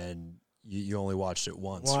 Yes. And you only watched it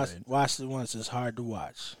once, right? Watched it once. It's hard to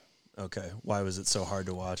watch. Okay. Why was it so hard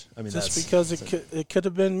to watch? I mean, just because it could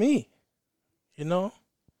have been me. I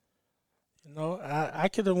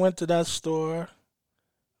could have went to that store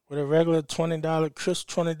with a regular crisp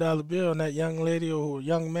 $20 bill, and that young lady or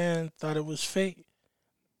young man thought it was fake.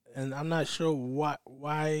 And I'm not sure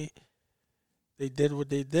why they did what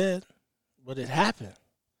they did, but it happened.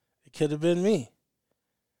 It could have been me.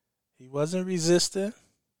 He wasn't resisting.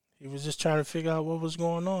 He was just trying to figure out what was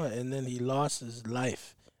going on, and then he lost his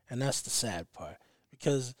life. And that's the sad part.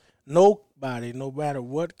 Because nobody, no matter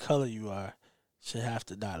what color you are, should have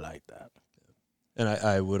to die like that. And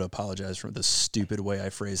I would apologize for the stupid way I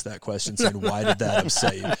phrased that question, saying, why did that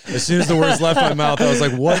upset you? As soon as the words left my mouth, I was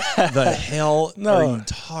like, what the hell are you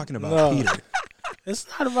talking about, Peter? It's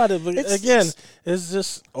not about it. But it's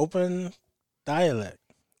just open dialect.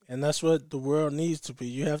 And that's what the world needs to be.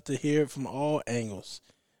 You have to hear it from all angles.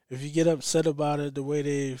 If you get upset about it the way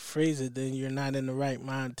they phrase it, then you're not in the right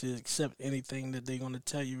mind to accept anything that they're going to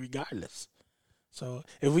tell you regardless. So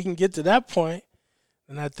if we can get to that point,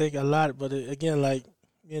 then I think a lot. But again, like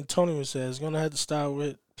me and Tony was saying, it's going to have to start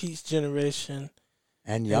with Pete's generation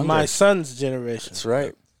and my son's generation. That's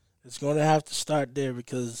right. It's going to have to start there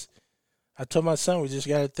because I told my son we just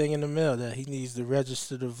got a thing in the mail that he needs to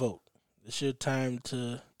register to vote. It's your time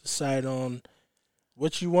to decide on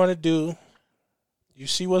what you want to do. You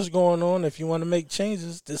see what's going on. If you want to make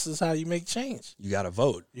changes, this is how you make change. You got to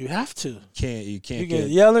vote. You have to. You can't get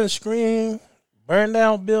yell and scream, burn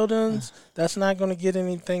down buildings. That's not going to get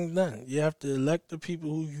anything done. You have to elect the people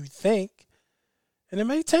who you think, and it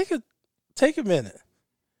may take a minute.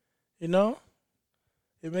 You know,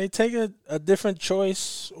 it may take a different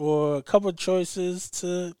choice or a couple of choices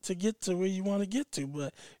to get to where you want to get to,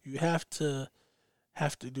 but you have to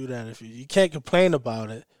do that. If you can't complain about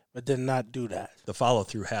it, but then not do that. The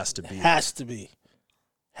follow-through has to be. Has to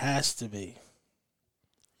be.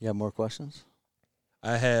 You have more questions?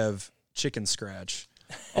 I have chicken scratch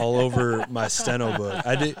all over my steno book.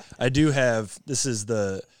 I do have,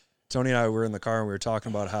 Tony and I were in the car and we were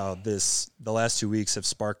talking about how the last 2 weeks have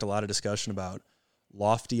sparked a lot of discussion about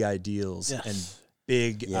lofty ideals and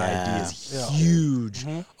big ideas, huge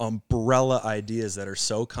umbrella ideas that are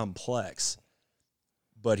so complex.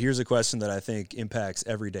 But here's a question that I think impacts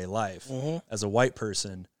everyday life. As a white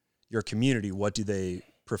person, your community, what do they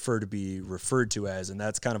prefer to be referred to as? And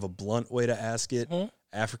that's kind of a blunt way to ask it.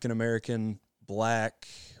 African-American, black,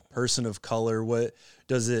 person of color. What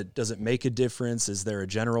does it make a difference? Is there a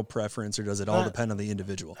general preference, or does it all depend on the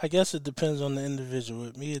individual? I guess it depends on the individual.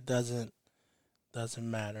 With me, it doesn't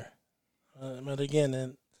matter. But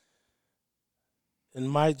again, in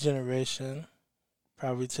my generation,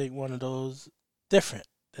 probably take one of those different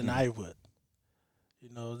than I would. You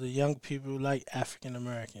know, the young people like African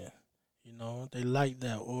American. You know, they like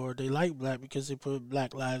that. Or they like black because they put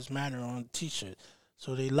Black Lives Matter on T-shirt.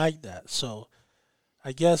 So they like that. So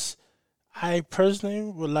I guess I personally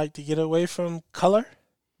would like to get away from color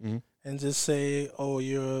and just say, oh,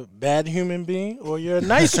 you're a bad human being or you're a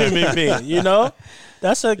nice human being, you know?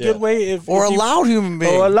 That's a good way. Or a loud human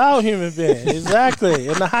being. Or a loud human being, exactly,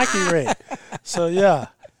 in the hockey rink. So, yeah,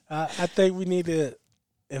 I think we need to,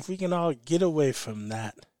 if we can all get away from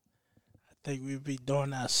that, I think we'd be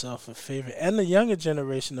doing ourselves a favor and the younger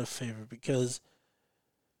generation a favor because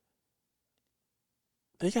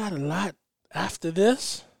they got a lot after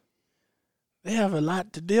this. They have a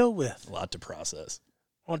lot to deal with. A lot to process.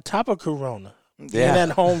 On top of Corona. Being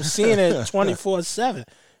at home, seeing it 24/7.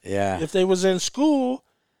 Yeah. If they was in school,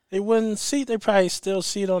 they wouldn't see it. They probably still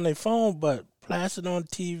see it on their phone, but plastered on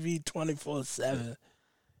TV 24/7,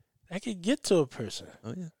 that could get to a person.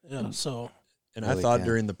 Oh, yeah. Yeah, so. And really I thought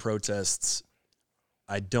during the protests,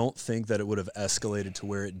 I don't think that it would have escalated to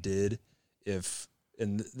where it did if,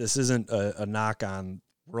 and this isn't a knock on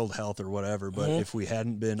World Health or whatever, but if we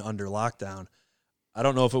hadn't been under lockdown, I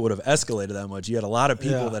don't know if it would have escalated that much. You had a lot of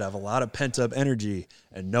people that have a lot of pent-up energy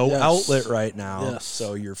and no outlet right now. Yes.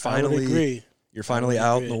 So you're finally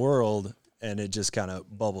out in the world, and it just kind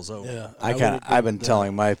of bubbles over. Yeah, I've been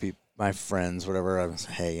telling my friends, whatever, I was,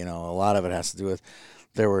 hey, you know, a lot of it has to do with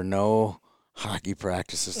there were no hockey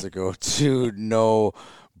practices to go to, no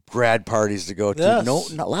grad parties to go to. Yes. No,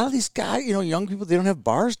 a lot of these guys, you know, young people, they don't have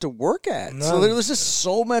bars to work at. None. So there was just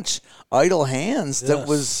so much idle hands that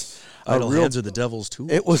was idle hands are the devil's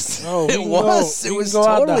tools. It was. Oh, it was. It was go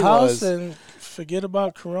totally out the house was. and forget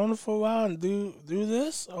about Corona for a while and do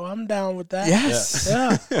this. Oh, I'm down with that. Yes.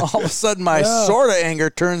 Yeah. All of a sudden, my sort of anger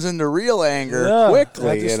turns into real anger quickly.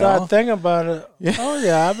 I just start thinking about it. Yeah. Oh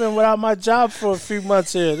yeah, I've been without my job for a few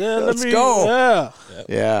months here. Let's go. Yeah.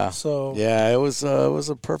 Yeah. So it was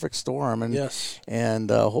a perfect storm, and and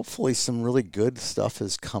hopefully some really good stuff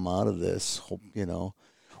has come out of this. You know,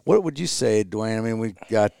 what would you say, Dwane? I mean, we've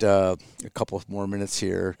got a couple of more minutes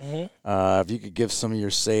here. If you could give some of your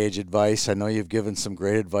sage advice, I know you've given some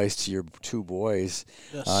great advice to your two boys.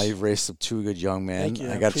 Yes. You've raised some two good young men. Thank you.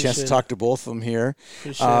 I got a chance to talk to both of them here.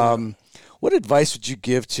 Appreciate What advice would you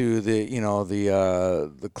give to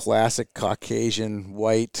the classic Caucasian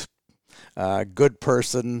white good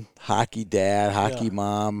person, hockey dad, hockey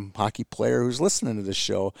mom, hockey player who's listening to this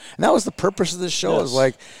show. And that was the purpose of this show. Is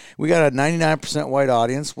like, we got a 99% white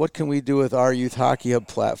audience. What can we do with our Youth Hockey Hub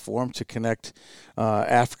platform to connect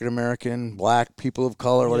African-American, black, people of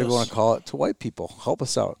color, whatever you want to call it, to white people? Help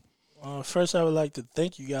us out. First, I would like to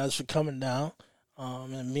thank you guys for coming down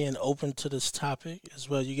and being open to this topic as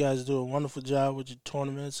well. You guys do a wonderful job with your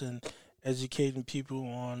tournaments and educating people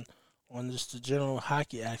on just the general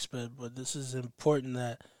hockey aspect. But this is important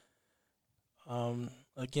that,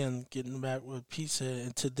 again, getting back what Pete said,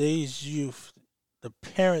 in today's youth, the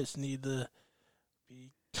parents need to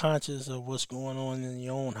be conscious of what's going on in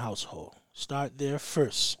your own household. Start there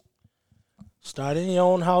first. Start in your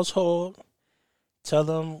own household. Tell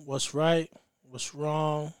them what's right, what's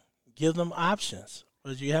wrong. Give them options.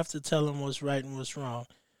 But you have to tell them what's right and what's wrong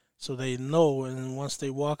so they know. And once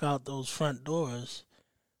they walk out those front doors,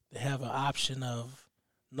 they have an option of,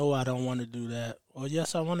 no, I don't want to do that. Or,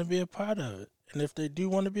 yes, I want to be a part of it. And if they do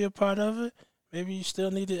want to be a part of it, maybe you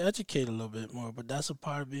still need to educate a little bit more. But that's a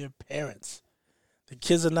part of being parents. The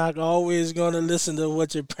kids are not always going to listen to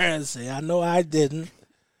what your parents say. I know I didn't.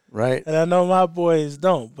 Right. And I know my boys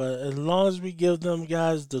don't, but as long as we give them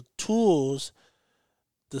guys the tools,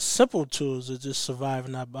 the simple tools of just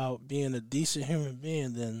surviving, about being a decent human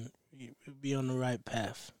being, then we'll be on the right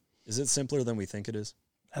path. Is it simpler than we think it is?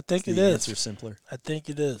 I think it is. The answer's simpler. I think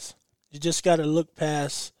it is. You just got to look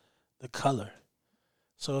past the color.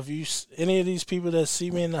 So if you, any of these people that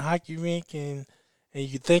see me in the hockey rink and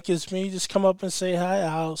you think it's me, just come up and say hi.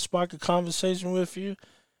 I'll spark a conversation with you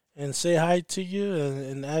and say hi to you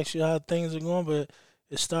and ask you how things are going, but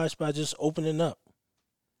it starts by just opening up,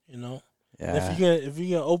 you know? Yeah. And if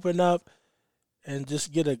you can open up and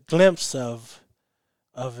just get a glimpse of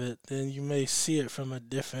it, then you may see it from a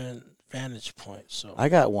different vantage point. So I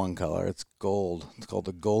got one color. It's gold. It's called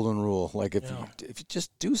the golden rule. Like, if you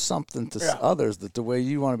just do something to others the way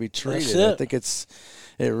you want to be treated, I think it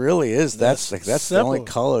really is. That's the only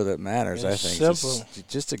color that matters. I think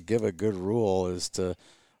just to give a good rule is to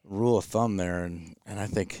rule of thumb there, and I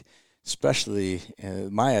think especially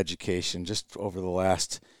in my education, just over the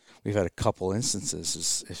last, we've had a couple instances,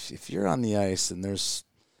 is if you're on the ice and there's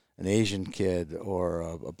an Asian kid or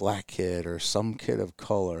a black kid or some kid of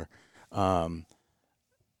color,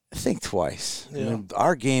 think twice. Yeah. I mean,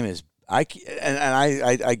 our game is, I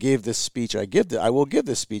gave this speech. I will give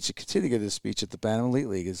this speech. I continue to give this speech at the Bantam Elite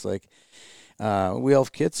League. It's like, we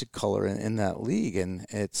have kids of color in that league, and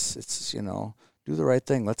it's do the right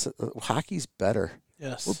thing. Hockey's better.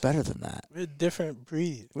 Yes. We're better than that. We're a different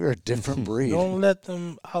breed. We're a different breed. Don't let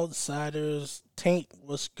them outsiders taint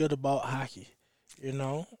what's good about hockey.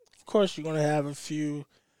 Of course, you're going to have a few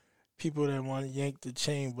people that want to yank the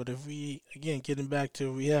chain, but if we, again, getting back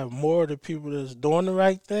to, we have more of the people that's doing the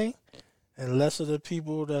right thing and less of the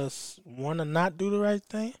people that's want to not do the right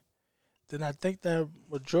thing, then I think that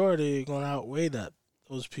majority are going to outweigh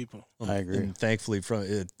those people. I agree. And thankfully,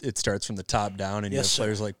 it starts from the top down, and you have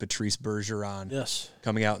players like Patrice Bergeron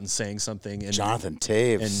coming out and saying something. And Jonathan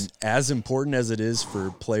Taves. And as important as it is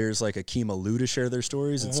for players like Akeem Alou to share their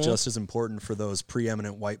stories, it's just as important for those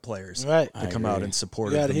preeminent white players to come out and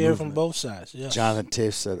support. You got to hear from both sides. Yes. Jonathan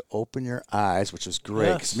Taves said, "Open your eyes," which was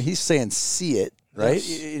great. 'Cause, he's saying, "See it." Right?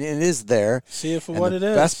 Yes. It is there. See it for what it is.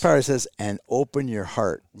 The best part, it says, and open your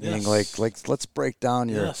heart. Meaning, like let's break down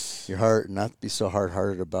your heart and not be so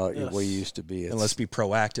hard-hearted about the way you used to be. And let's be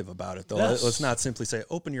proactive about it, though. Yes. Let's not simply say,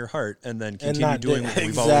 open your heart, and then continue doing what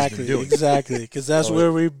we've always been doing. Exactly, because that's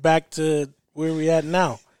where we're back to where we at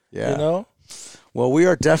now. Yeah. Well, we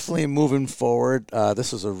are definitely moving forward.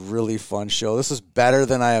 This was a really fun show. This is better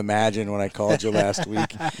than I imagined when I called you last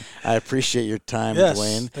week. I appreciate your time,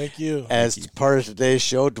 Dwane. Thank you. As part of today's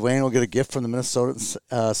show, Dwane will get a gift from the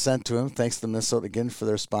Minnesotans sent to him. Thanks to the Minnesota again for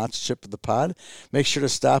their sponsorship of the pod. Make sure to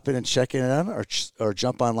stop in and check in on or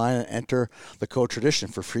jump online and enter the code TRADITION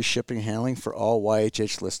for free shipping and handling for all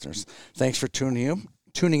YHH listeners. Thanks for tuning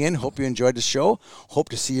in. Hope you enjoyed the show. Hope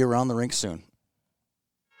to see you around the rink soon.